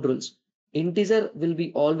 ground rules. Integer will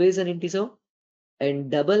be always an integer,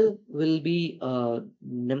 and double will be let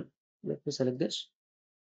me select this.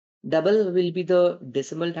 Double will be the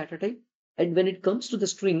decimal data type. And when it comes to the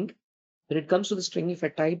string, if I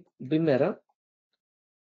type bim error,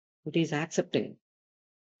 it is accepting.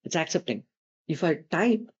 It's accepting. If I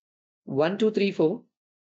type 1, 2, 3, 4,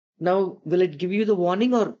 now will it give you the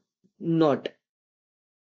warning or not?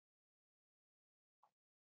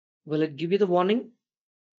 Will it give you the warning?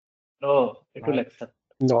 No, it will accept.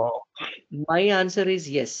 No. My answer is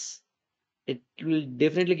yes. It will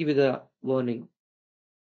definitely give you the warning.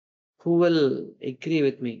 Who will agree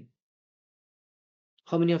with me?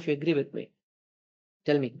 How many of you agree with me?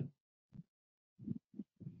 Tell me.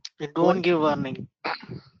 It don't give warning.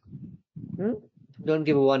 Don't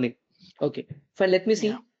give a warning. Okay, fine. Let me see.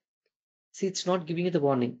 Yeah. See, it's not giving you the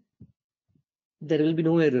warning. There will be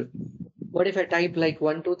no error. What if I type like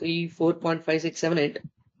 1, 2, 3, 4.5678?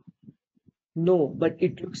 No, but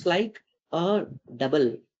it looks like a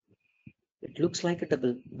double. It looks like a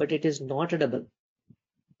double, but it is not a double.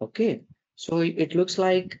 Okay, so it looks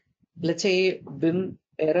like, let's say, bim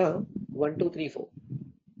error 1, 2, 3, 4.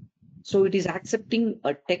 So it is accepting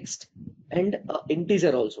a text and an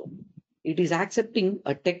integer also. It is accepting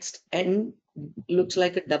a text and looks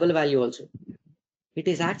like a double value also. It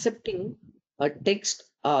is accepting a text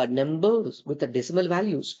numbers with the decimal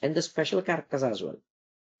values and the special characters as well.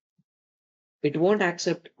 It won't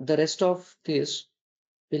accept the rest of this,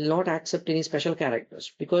 will not accept any special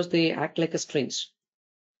characters because they act like a strings.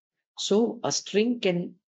 So a string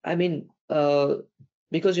can, I mean,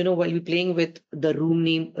 because while we're playing with the room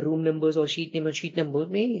name, room numbers, or sheet name and sheet number,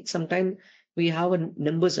 sometimes we have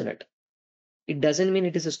numbers in it. It doesn't mean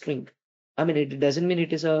it is a string. I mean, it doesn't mean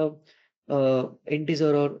it is a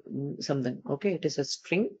integer or something. Okay, it is a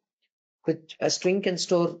string, which a string can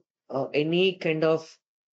store any kind of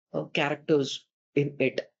characters in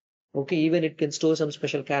it. Okay, even it can store some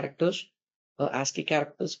special characters, ASCII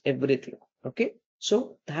characters, everything. Okay,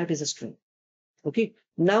 so that is a string. Okay,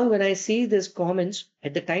 now when I see these comments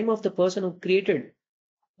at the time of the person who created,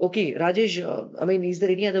 okay, Rajesh, I mean, is there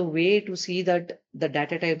any other way to see that the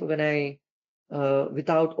data type when I,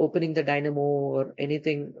 without opening the Dynamo or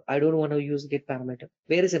anything, I don't want to use get parameter?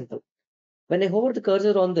 Very simple. When I hover the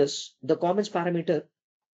cursor on this, the comments parameter,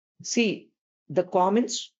 see the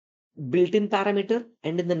comments built-in parameter,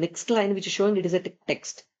 and in the next line, which is showing it is a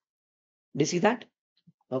text. Do you see that?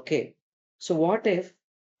 Okay. So what if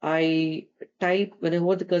I type, when I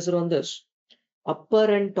hover the cursor on this, upper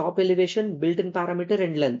and top elevation, built-in parameter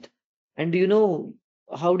and length. And do you know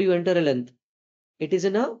how do you enter a length? It is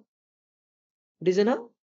in a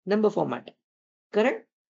number format, correct?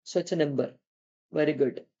 So it's a number. Very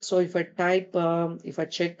good. So if I type, if I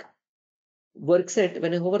check work set,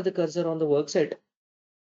 when I hover the cursor on the work set,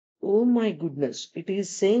 oh my goodness, it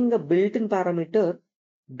is saying a built-in parameter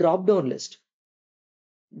drop-down list.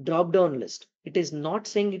 Drop-down list. It is not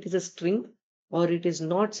saying it is a string, or it is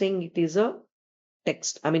not saying it is a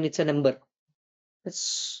text. I mean, it's a number.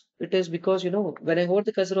 It is because, when I hold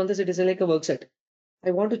the cursor on this, it is like a work set.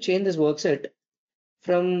 I want to change this work set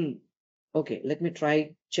from, okay, let me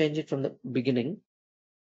try change it from the beginning.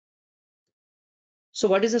 So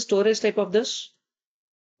what is the storage type of this?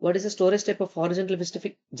 What is the storage type of horizontal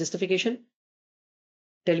justification?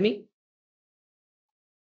 Tell me.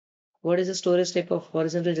 What is the storage type of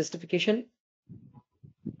horizontal justification?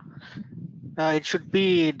 It should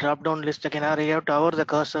be drop down list again, or you have to hover the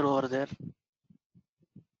cursor over there.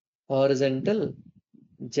 Horizontal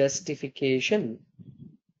justification.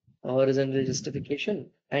 Horizontal justification.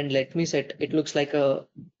 And let me set, it looks like a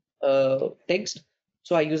text.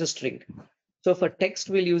 So I use a string. So for text,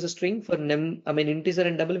 we'll use a string. For integer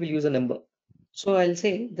and double, we'll use a number. So I'll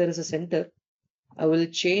say there is a center. I will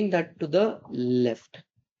change that to the left.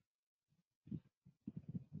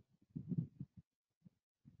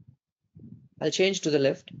 I'll change to the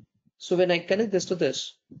left. So when I connect this to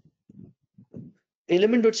this,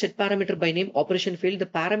 element.set parameter by name operation field, the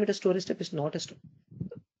parameter storage type is not a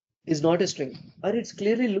string, or it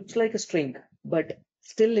clearly looks like a string, but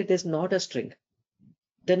still it is not a string.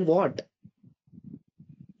 Then what?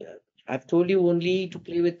 I've told you only to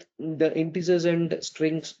play with the integers and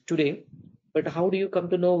strings today, but how do you come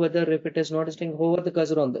to know whether if it is not a string? Hover the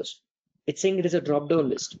cursor on this. It's saying it is a drop-down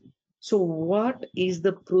list. So what is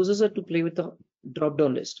the processor to play with the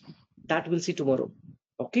drop-down list? That we'll see tomorrow.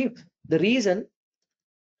 Okay. The reason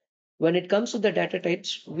when it comes to the data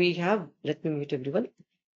types, we have, let me meet everyone.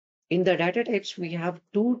 In the data types, we have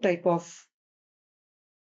two types.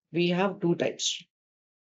 We have two types.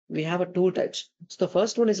 So the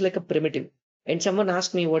first one is like a primitive. And someone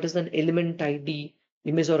asked me, what is an element ID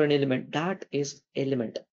image or an element? That is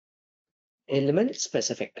element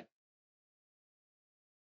specific.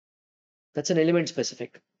 That's an element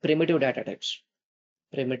specific primitive data types.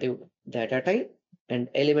 Primitive data type and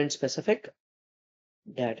element specific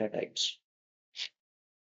data types.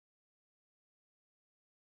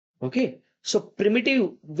 Okay, so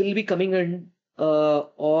primitive will be coming in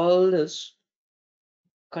all this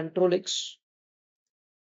control X,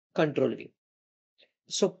 control V.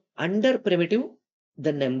 So under primitive,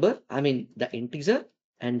 the number, the integer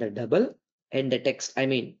and the double, and the text,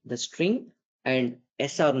 the string, and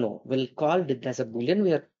yes or no, we'll call it as a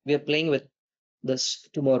boolean. We are playing with this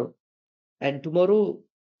tomorrow. And tomorrow,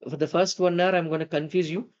 for the first 1 hour, I'm going to confuse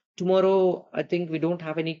you. Tomorrow, I think we don't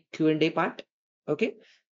have any Q&A part. Okay.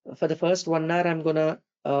 For the first 1 hour, I'm going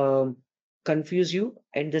to confuse you.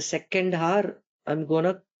 And the second hour, I'm going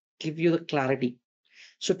to give you the clarity.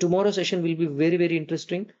 So tomorrow's session will be very, very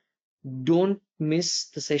interesting. Don't miss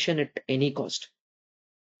the session at any cost.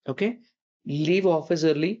 Okay. Leave office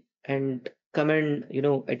early and come and,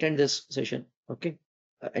 attend this session. Okay.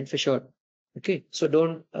 And for sure. Okay, so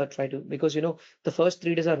don't try to, because the first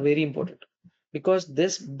 3 days are very important, because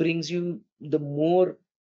this brings you the more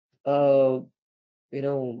what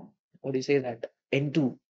do you say, that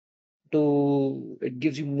into to it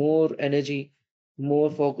gives you more energy,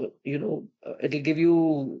 more focus, it'll give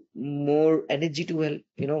you more energy to help,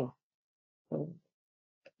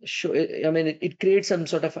 show. It creates some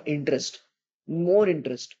sort of interest, more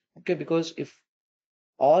interest. Okay, because if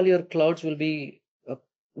all your clouds will be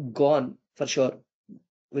gone for sure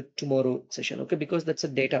with tomorrow session. Okay, because that's a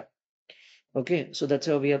data. Okay, so that's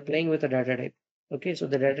how we are playing with a data type. Okay, so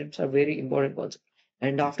the data types are very important concept.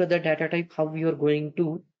 And after the data type, how we are going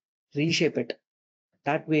to reshape it,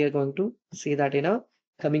 that we are going to see that in our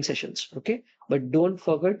coming sessions. Okay, but don't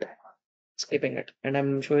forget skipping it. And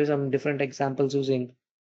I'm showing some different examples using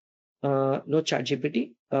no chat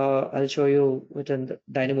GPT. I'll show you within the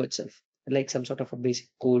Dynamo itself, like some sort of a basic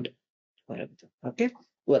code or everything. Okay,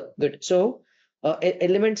 well, good. So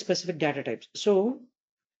element specific data types. So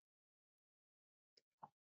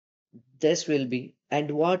this will be,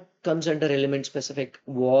 and what comes under element specific?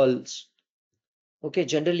 Walls. Okay,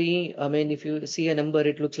 generally, if you see a number,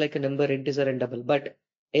 it looks like a number, integer and double, but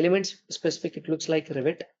elements specific, it looks like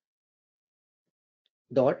Revit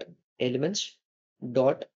dot elements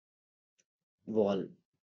dot wall.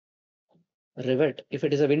 Revit, if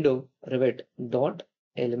it is a window, Revit dot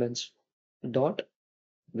elements dot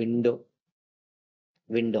window.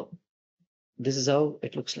 This is how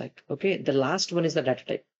it looks like. Okay, the last one is the data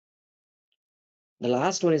type.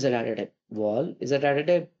 Wall is a data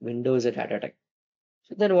type, window is a data type.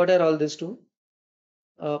 So then what are all these two?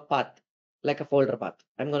 Path, like a folder path.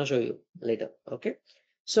 I'm going to show you later. Okay,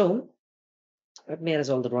 so let me erase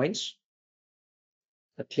all the drawings.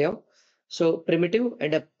 Clear. So primitive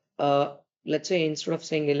and let's say instead of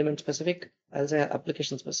saying element specific, I'll say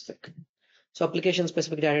application specific. So application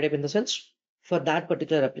specific data type in the sense for that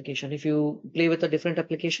particular application. If you play with a different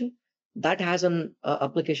application, that has an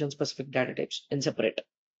application specific data types in separate.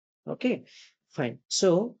 Okay, fine.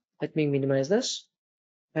 So let me minimize this.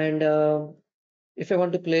 And if I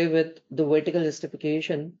want to play with the vertical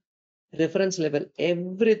justification, reference level,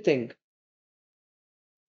 everything,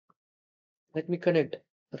 let me connect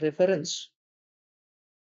reference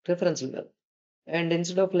level. And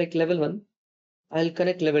instead of like level 1, I'll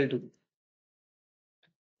connect level 2.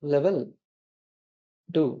 Level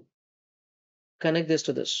 2. Connect this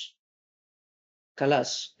to this.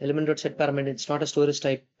 Class, element.set parameter, it's not a storage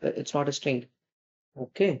type, it's not a string.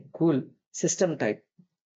 Okay, cool. System type.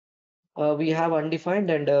 We have undefined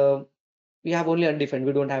and we have only undefined,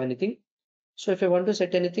 we don't have anything. So if I want to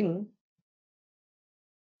set anything,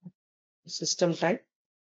 system type,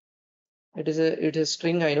 it is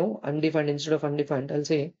string, I know, undefined instead of undefined, I'll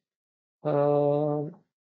say, let's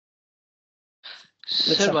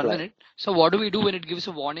Sir, 1 apply. minute. So what do we do when it gives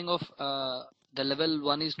a warning of the level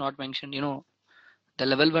 1 is not mentioned? The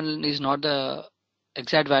level 1 is not the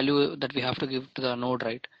exact value that we have to give to the node,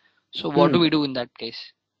 right? So what do we do in that case?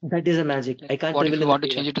 That is a magic. Like, I can't what if reveal we in the want to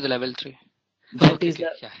data. change it to the level 3? That Okay, is the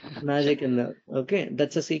yeah. magic in there. Okay,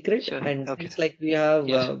 that's a secret. Sure. And Okay. since like we have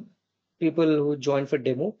Yes. people who join for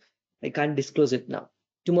demo, I can't disclose it now.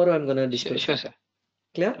 Tomorrow I'm gonna disclose Sure, that. sir.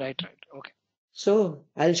 Clear? Right. Okay. So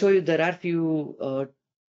I'll show you there are few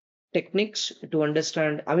techniques to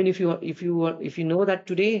understand. I mean, if you know that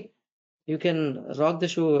today, you can rock the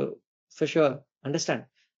show for sure. Understand?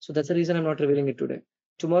 So that's the reason I'm not revealing it today.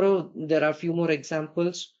 Tomorrow there are few more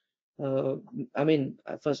examples. I mean,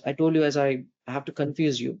 first I told you as I have to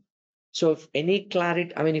confuse you. So if any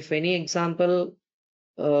clarity, I mean, if any example,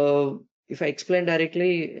 uh, if I explain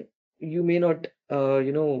directly, you may not,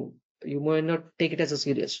 you may not take it as a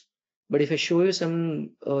serious. But if I show you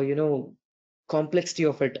some, complexity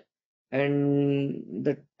of it and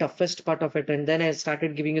the toughest part of it, and then I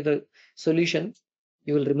started giving you the solution,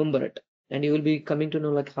 you will remember it, and you will be coming to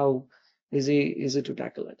know like how easy to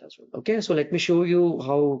tackle it as well. Okay, so let me show you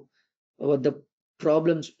how what the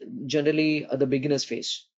problems generally the beginners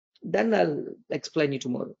face. Then I'll explain you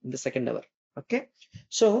tomorrow in the second hour. Okay,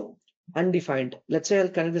 so undefined. Let's say I'll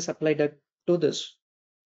connect this apply duck to this.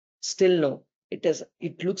 Still no.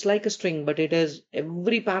 It looks like a string, but it is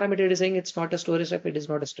every parameter it is saying it's not a storage type, it is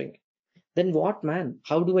not a string. Then what, man?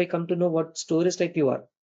 How do I come to know what storage type you are?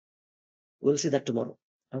 We'll see that tomorrow.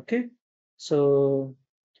 Okay. So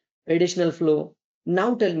additional flow.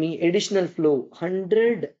 Now tell me additional flow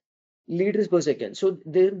 100 liters per second. So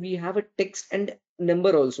there we have a text and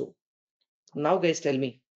number also. Now guys tell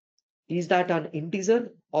me, is that an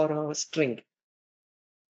integer or a string?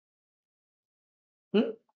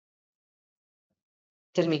 Hmm?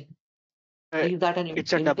 Tell me, is that an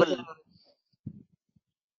It's a integer? double.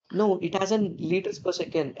 No, it has an liters per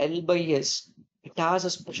second, L by S. It has a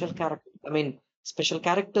special character. I mean, special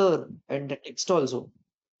character and the text also.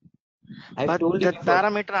 I've But told you that before.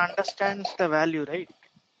 parameter understands the value, right?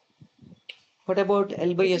 What about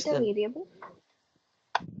L by S Is it a then? variable?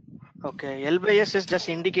 Okay, L by S is just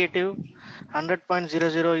indicative.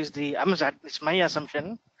 100.00 is the, it's my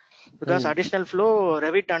assumption, because additional flow,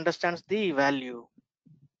 Revit understands the value.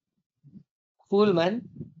 Cool, man.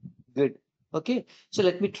 Good. Okay. So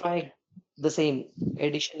let me try the same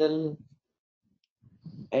additional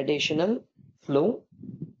flow.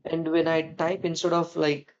 And when I type instead of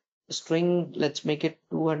like string, let's make it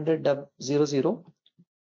 200.00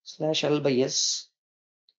 slash L by S.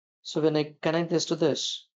 So when I connect this to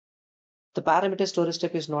this, the parameter storage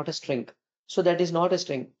type is not a string. So that is not a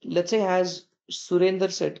string. Let's say as Surender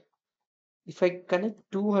said, if I connect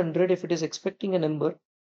 200, if it is expecting a number,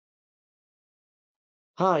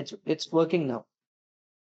 it's working now.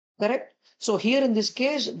 Correct. So here in this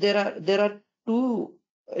case, there are two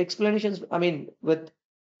explanations. I mean, with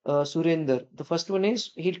Surender, the first one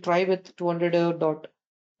is he'll try with 200 dot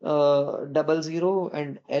 00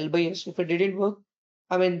 and L by S. If it didn't work,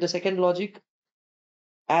 I mean the second logic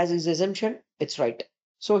as his assumption, it's right.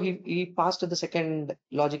 So he passed to the second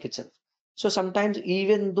logic itself. So sometimes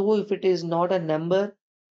even though if it is not a number,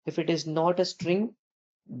 if it is not a string,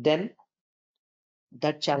 then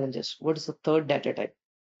that challenges. What is the third data type?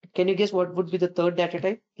 Can you guess what would be the third data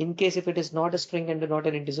type in case if it is not a string and not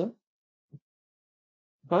an integer?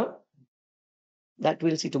 Huh? That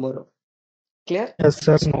we'll see tomorrow. Clear? Yes,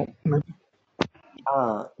 sir. No.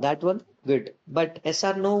 That one good. But yes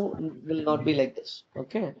or no will not be like this.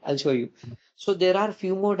 Okay, I'll show you. So there are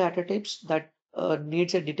few more data types that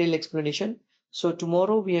needs a detailed explanation. So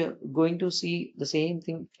tomorrow we are going to see the same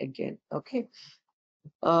thing again. Okay.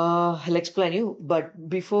 I'll explain you. But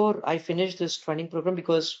before I finish this training program,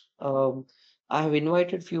 because I have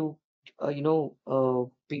invited few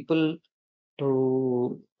people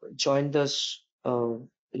to join this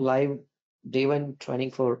live day one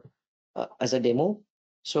training for as a demo.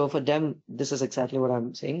 So for them, this is exactly what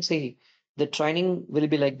I'm saying. See, the training will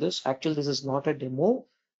be like this. Actually, this is not a demo.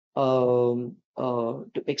 To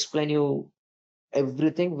explain you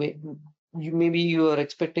everything, you maybe you are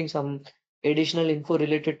expecting some additional info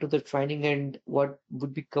related to the training and what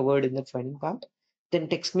would be covered in the training part, then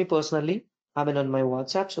text me personally. I mean on my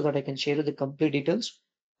WhatsApp so that I can share you the complete details.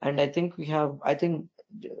 And I think due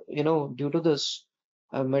to this,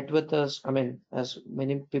 I met with us. I mean, as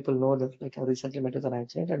many people know that like I recently met with an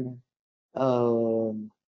accident and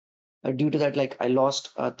um due to that, like I lost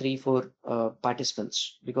three, four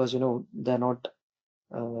participants because they're not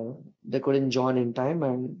they couldn't join in time,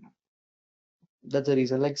 and that's the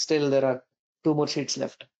reason. Like still there are two more seats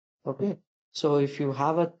left. Okay. So if you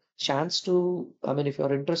have a chance to, I mean, if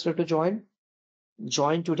you're interested to join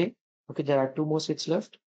today. Okay, there are two more seats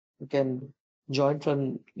left. You can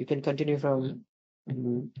you can continue from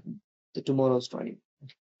mm, the tomorrow's training.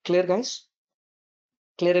 Clear, guys?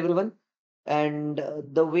 Clear, everyone? And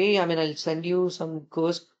the way, I mean, I'll send you some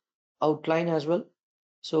course outline as well.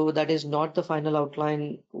 So that is not the final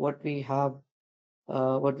outline what we have,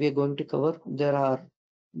 what we are going to cover. There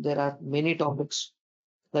are many topics.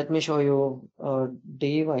 Let me show you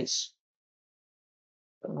day-wise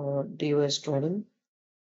training.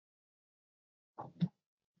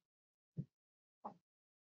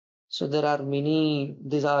 So there are many,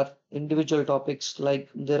 these are individual topics, like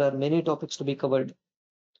there are many topics to be covered.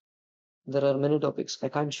 There are many topics. I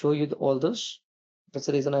can't show you all this. That's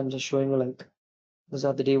the reason I'm just showing you like these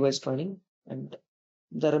are the day-wise training, and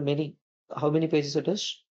there are many. How many pages it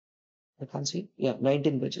is? I can't see. Yeah,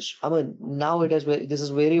 19 pages. I mean, now it is this is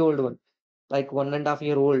very old one, like 1.5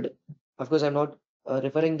 year old. Of course, I'm not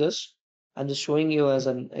referring this. I'm just showing you as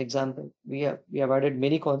an example. We have added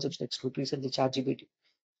many concepts like recently ChatGPT.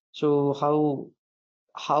 So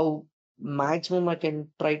how maximum I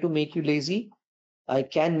can try to make you lazy, I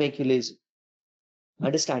can make you lazy.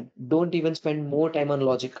 Understand? Don't even spend more time on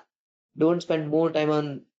logic. Don't spend more time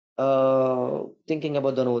on thinking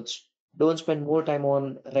about the notes. Don't spend more time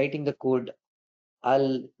on writing the code.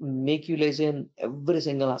 I'll make you lazy in every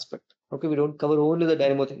single aspect. Okay, we don't cover only the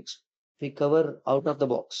Dynamo things. We cover out of the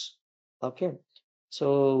box. Okay,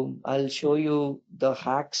 so I'll show you the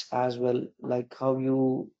hacks as well, like how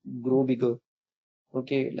you grow bigger.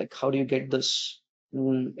 Okay, like how do you get this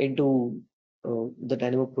into the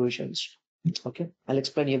Dynamo provisions? Okay, I'll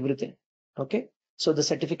explain everything. Okay, so the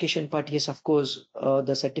certification part, yes, of course,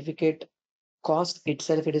 the certificate cost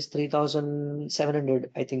itself, it is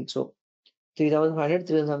 3,700, I think so. 3,500,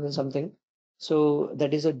 3,000 something. So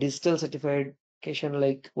that is a digital certification,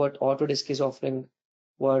 like what Autodesk is offering,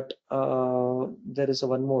 what there is a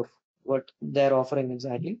one more, what they're offering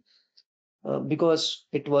exactly, because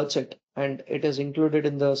it worth it and it is included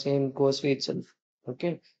in the same course fee itself.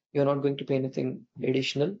 Okay, you're not going to pay anything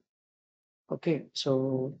additional. Okay,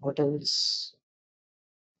 so what else?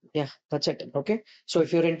 Yeah, that's it. Okay, so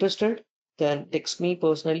if you're interested, then text me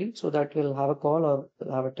personally so that we'll have a call or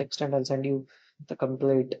we'll have a text and I'll send you the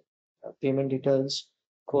complete payment details,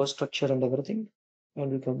 course structure, and everything,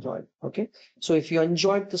 and you can join. Okay, so if you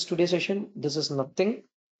enjoyed this today session, this is nothing.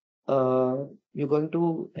 You're going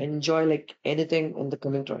to enjoy like anything in the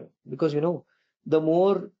coming trial because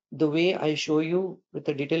the way I show you with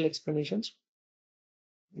the detailed explanations,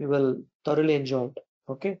 you will thoroughly enjoy it.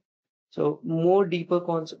 Okay. So more deeper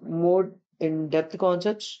concept, more in-depth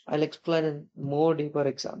concepts, I'll explain in more deeper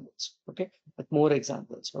examples. Okay, with more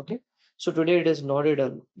examples. Okay. So today it is not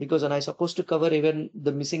done because and I supposed to cover even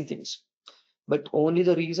the missing things, but only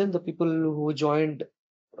the reason the people who joined,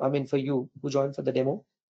 I mean for you who joined for the demo,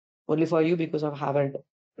 only for you because I haven't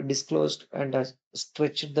disclosed and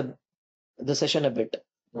stretched the session a bit.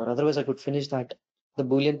 Or otherwise, I could finish that the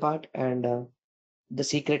boolean part and the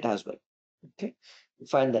secret as well. Okay,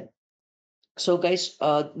 fine then. So guys,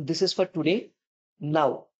 this is for today.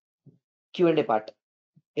 Now Q&A part.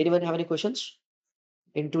 Anyone have any questions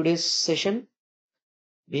in today's session?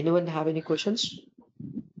 Anyone have any questions?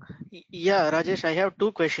 Yeah, Rajesh, I have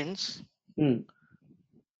two questions. Hmm.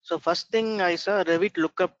 So first thing I saw Revit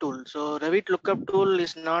lookup tool. So Revit lookup tool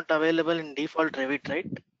is not available in default Revit, right?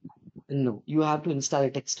 No, you have to install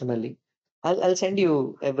it externally. I'll send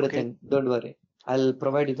you Okay. everything. Don't worry. I'll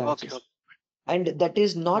provide you the Okay. access. And that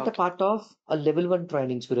is not a Okay. part of a level 1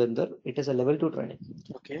 training, Surinder. It is a level 2 training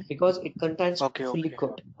Okay. because it contains Okay. fully Okay.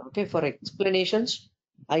 code. Okay, for explanations,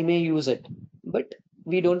 I may use it, but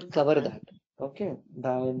we don't cover Okay. that. Okay,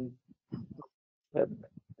 then Feb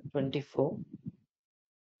 24.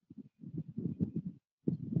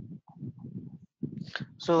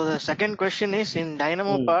 So the second question is in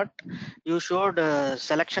Dynamo Hmm. part, you showed a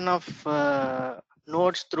selection of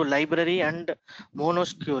nodes through library and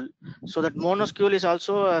monoscule. So that monoscule is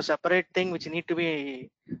also a separate thing which need to be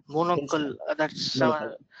monocle.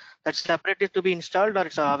 Install. That's separate is to be installed, or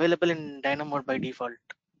it's available in Dynamo by default.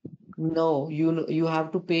 No, you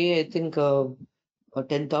have to pay, I think,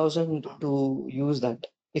 10,000 to use that.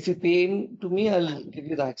 If you pay to me, I'll give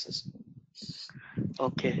you the access.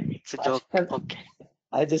 Okay, it's a joke. Okay,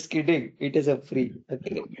 I'm just kidding. It is a free.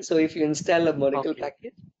 Okay. So if you install a Monocle okay.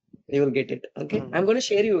 package, you will get it. Okay. Mm. I'm going to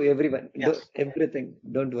share you everyone. Yeah. Everything.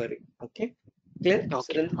 Don't worry. Okay. Clear,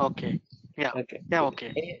 Okay. Surendra? Okay. Yeah. Okay. Yeah. Good.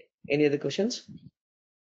 Okay. Any other questions?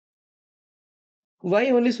 Why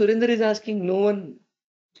only Surinder is asking? No one.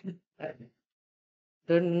 I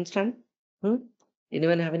don't understand. Hmm?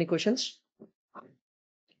 Anyone have any questions?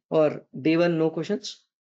 Or day one, no questions?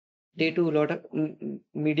 Day two, lot of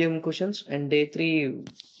medium questions, and day three,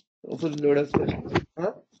 full load of questions.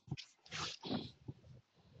 Huh?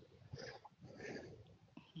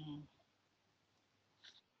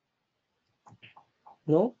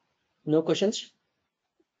 No? No questions?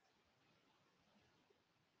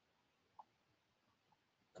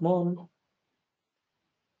 Come on.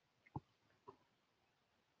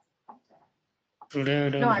 Today I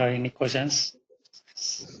don't have any questions.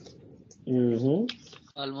 Mm-hmm.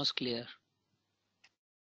 Almost clear.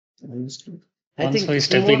 Understood. I Once think we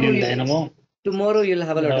step in tomorrow Dynamo, you'll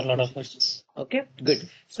have a we lot have a of lot of questions. questions. Okay, good.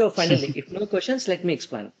 So finally, if no questions, let me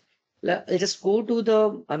explain. I'll just go to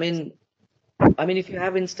the, if you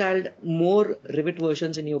have installed more Revit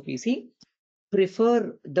versions in your PC,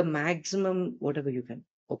 prefer the maximum whatever you can.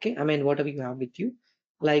 Okay, whatever you have with you.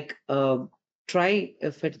 Like, try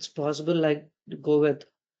if it's possible, like to go with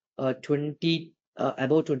 20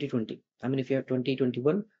 above 2020. If you have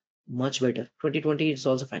 2021, much better. 2020 is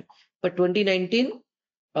also fine, but 2019.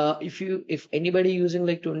 If anybody using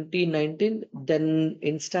like 2019, then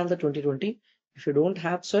install the 2020. If you don't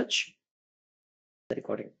have such, the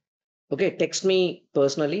recording. Okay, text me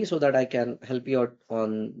personally so that I can help you out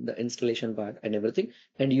on the installation part and everything.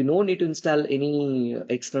 And you don't need to install any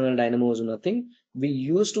external dynamos or nothing. We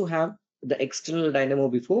used to have the external dynamo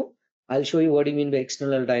before. I'll show you what do you mean by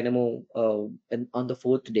external dynamo on the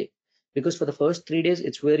fourth day. Because for the first 3 days,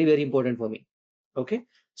 it's very, very important for me. Okay,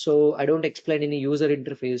 so I don't explain any user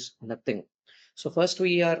interface, nothing. So first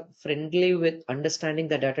we are friendly with understanding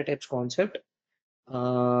the data types concept.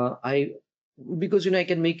 I because I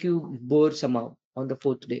can make you bored somehow on the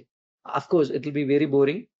fourth day. Of course, it will be very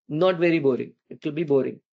boring. Not very boring. It will be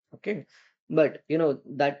boring. Okay, but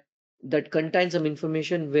that contains some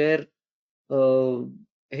information where uh,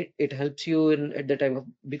 it helps you in at the time of,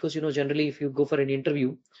 because generally if you go for an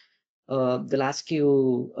interview, they'll ask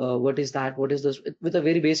you what is that, what is this, with a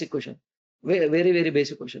very basic question, very, very, very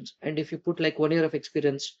basic questions. And if you put like 1 year of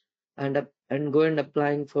experience and go and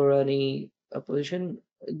applying for any position,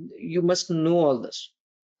 you must know all this.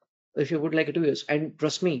 If you put like 2 years, and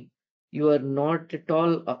trust me, you are not at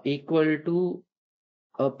all equal to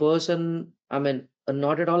a person.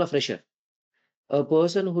 Not at all a fresher. A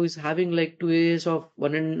person who is having like 2 years of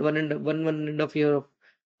one and a half year of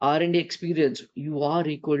R&D experience, you are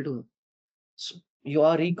equal to. You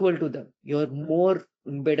are equal to them. You're more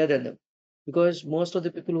better than them, because most of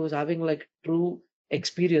the people who's having like true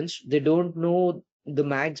experience, they don't know the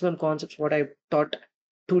maximum concepts what I taught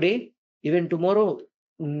today. Even tomorrow,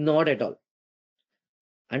 not at all.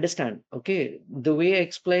 Understand? Okay, the way I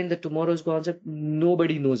explain the tomorrow's concept,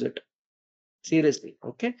 nobody knows it. Seriously.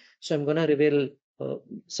 Okay, so I'm gonna reveal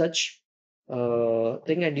such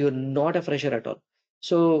thing, and you're not a fresher at all.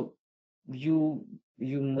 So you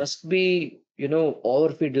you must be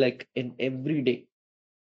overfeed like in every day.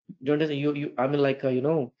 You understand? Like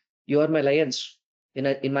you are my lions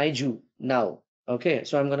in my zoo now. Okay,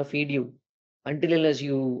 so I'm gonna feed you until unless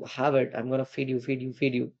you have it. I'm gonna feed you, feed you,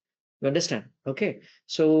 feed you. You understand? Okay,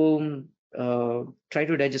 so try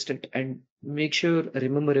to digest it and make sure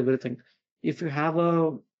remember everything. If you have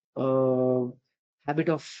a, habit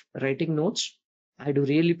of writing notes, I do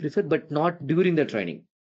really prefer, but not during the training.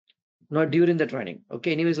 Not during the training.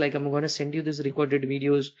 Okay, anyways, like I'm gonna send you this recorded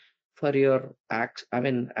videos for your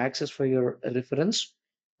access for your reference.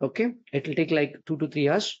 Okay, it will take like 2 to 3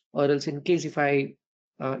 hours, or else in case if I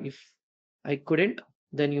couldn't,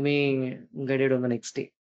 then you may get it on the next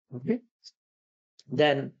day. Okay,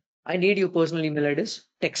 then I need your personal email address.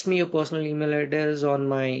 Text me your personal email address on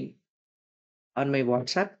my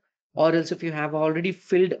WhatsApp, or else if you have already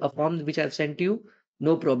filled a form which I've sent you,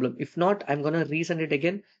 no problem. If not, I'm gonna resend it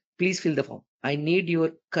again. Please fill the form. I need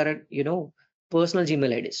your current, personal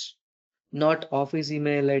Gmail IDs, not office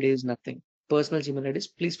email IDs, nothing. personal Gmail IDs,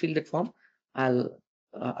 please fill that form.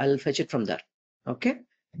 I'll fetch it from there. Okay.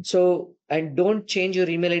 So, and don't change your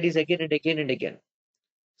email IDs again and again and again.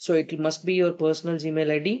 So it must be your personal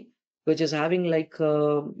Gmail ID, which is having like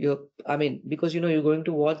because you're going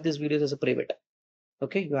to watch these videos as a private.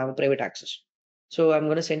 Okay, you have a private access. So I'm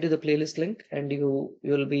going to send you the playlist link, and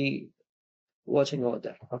you'll be watching over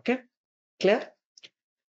there. Okay, clear?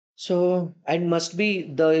 So, and must be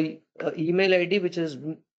the email ID which is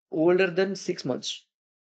older than 6 months,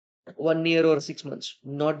 1 year or 6 months,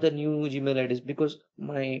 not the new Gmail IDs, because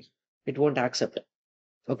it won't accept.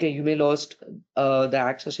 Okay, you may lost the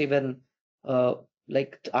access even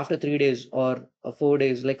like after 3 days or 4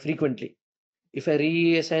 days, like frequently. If I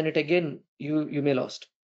reassign it again, you may lost,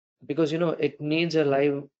 because it needs a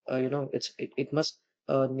live it must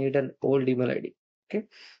need an old email ID. Okay,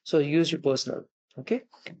 so use your personal. Okay,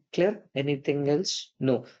 clear? Anything else?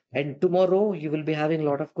 No. And tomorrow you will be having a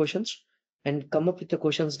lot of questions, and come up with the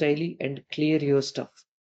questions daily and clear your stuff.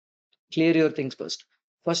 Clear your things first.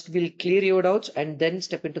 First, we'll clear your doubts and then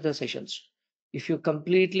step into the sessions. If you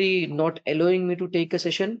completely not allowing me to take a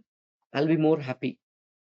session, I'll be more happy.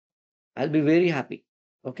 I'll be very happy.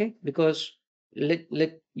 Okay, because let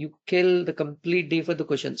you kill the complete day for the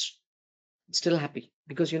questions. Still happy,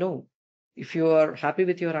 because if you are happy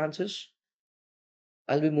with your answers,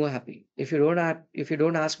 I'll be more happy. If you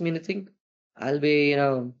don't ask me anything, I'll be in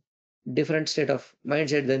a different state of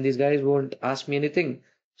mindset. Then these guys won't ask me anything,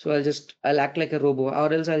 so I'll act like a robot,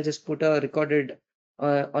 or else I'll just put a recorded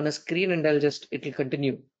on a screen, and it'll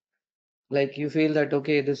continue. Like you feel that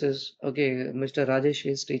okay, this is okay, Mr. Rajesh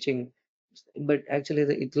is teaching, but actually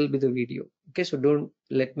it will be the video. Okay, so don't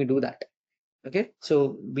let me do that. Okay,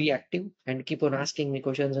 so be active and keep on asking me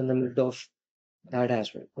questions in the middle of that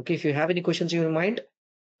as well. Okay, if you have any questions in your mind,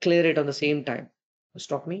 clear it on the same time.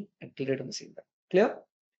 Stop me and clear it on the same time. Clear?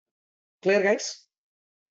 Clear, guys?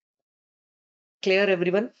 Clear,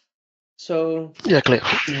 everyone? So Yeah, clear.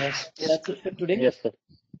 Yes. that's it for today. Yes, sir.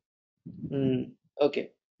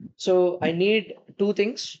 Okay. So I need two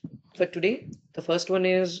things for today. The first one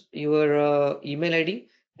is your email ID,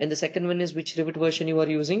 and the second one is which Revit version you are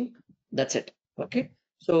using. That's it. Okay.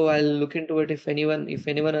 So I'll look into it if anyone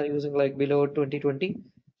are using like below 2020.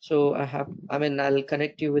 So I'll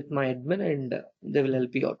connect you with my admin, and they will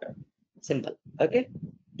help you out. Simple. Okay.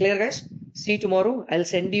 Clear, guys? See you tomorrow. I'll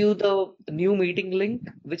send you the new meeting link,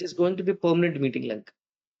 which is going to be permanent meeting link,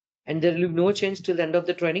 and there will be no change till the end of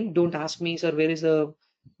the training. Don't ask me, sir, where is the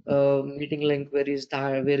meeting link? Where is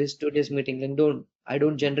today's meeting link? I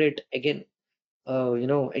don't generate again,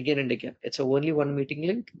 again and again. It's only one meeting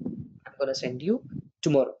link. I'm gonna send you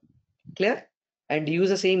tomorrow. Clear? And use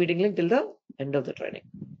the same meeting link till the end of the training.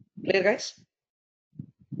 Clear, guys?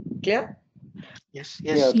 Clear? Yes,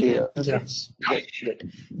 Yeah, yes. clear. Okay. Yes.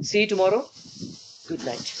 Good. See you tomorrow. Good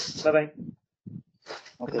night. Bye bye.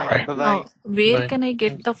 Okay. Bye bye. Where Bye. can I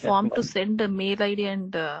get Thank the you. form to send the mail ID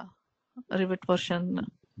and Revit version?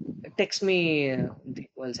 Text me.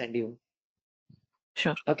 I'll send you.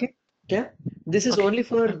 Sure. Okay. Yeah. This is Okay. only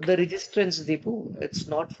for Okay. the registrants, Deepu. It's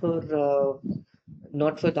not for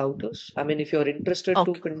the outers. I mean, if you're interested to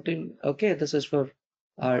Okay. continue, okay, this is for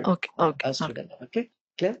our Okay. Okay. our Okay. student. Okay.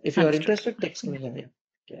 Clear? If you are Understood. interested, text me. Yeah.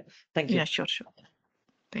 Yeah. Thank you. Yeah, sure, sure.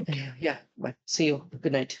 Thank you. Yeah. Bye. See you.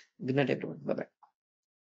 Good night. Good night, everyone. Bye bye.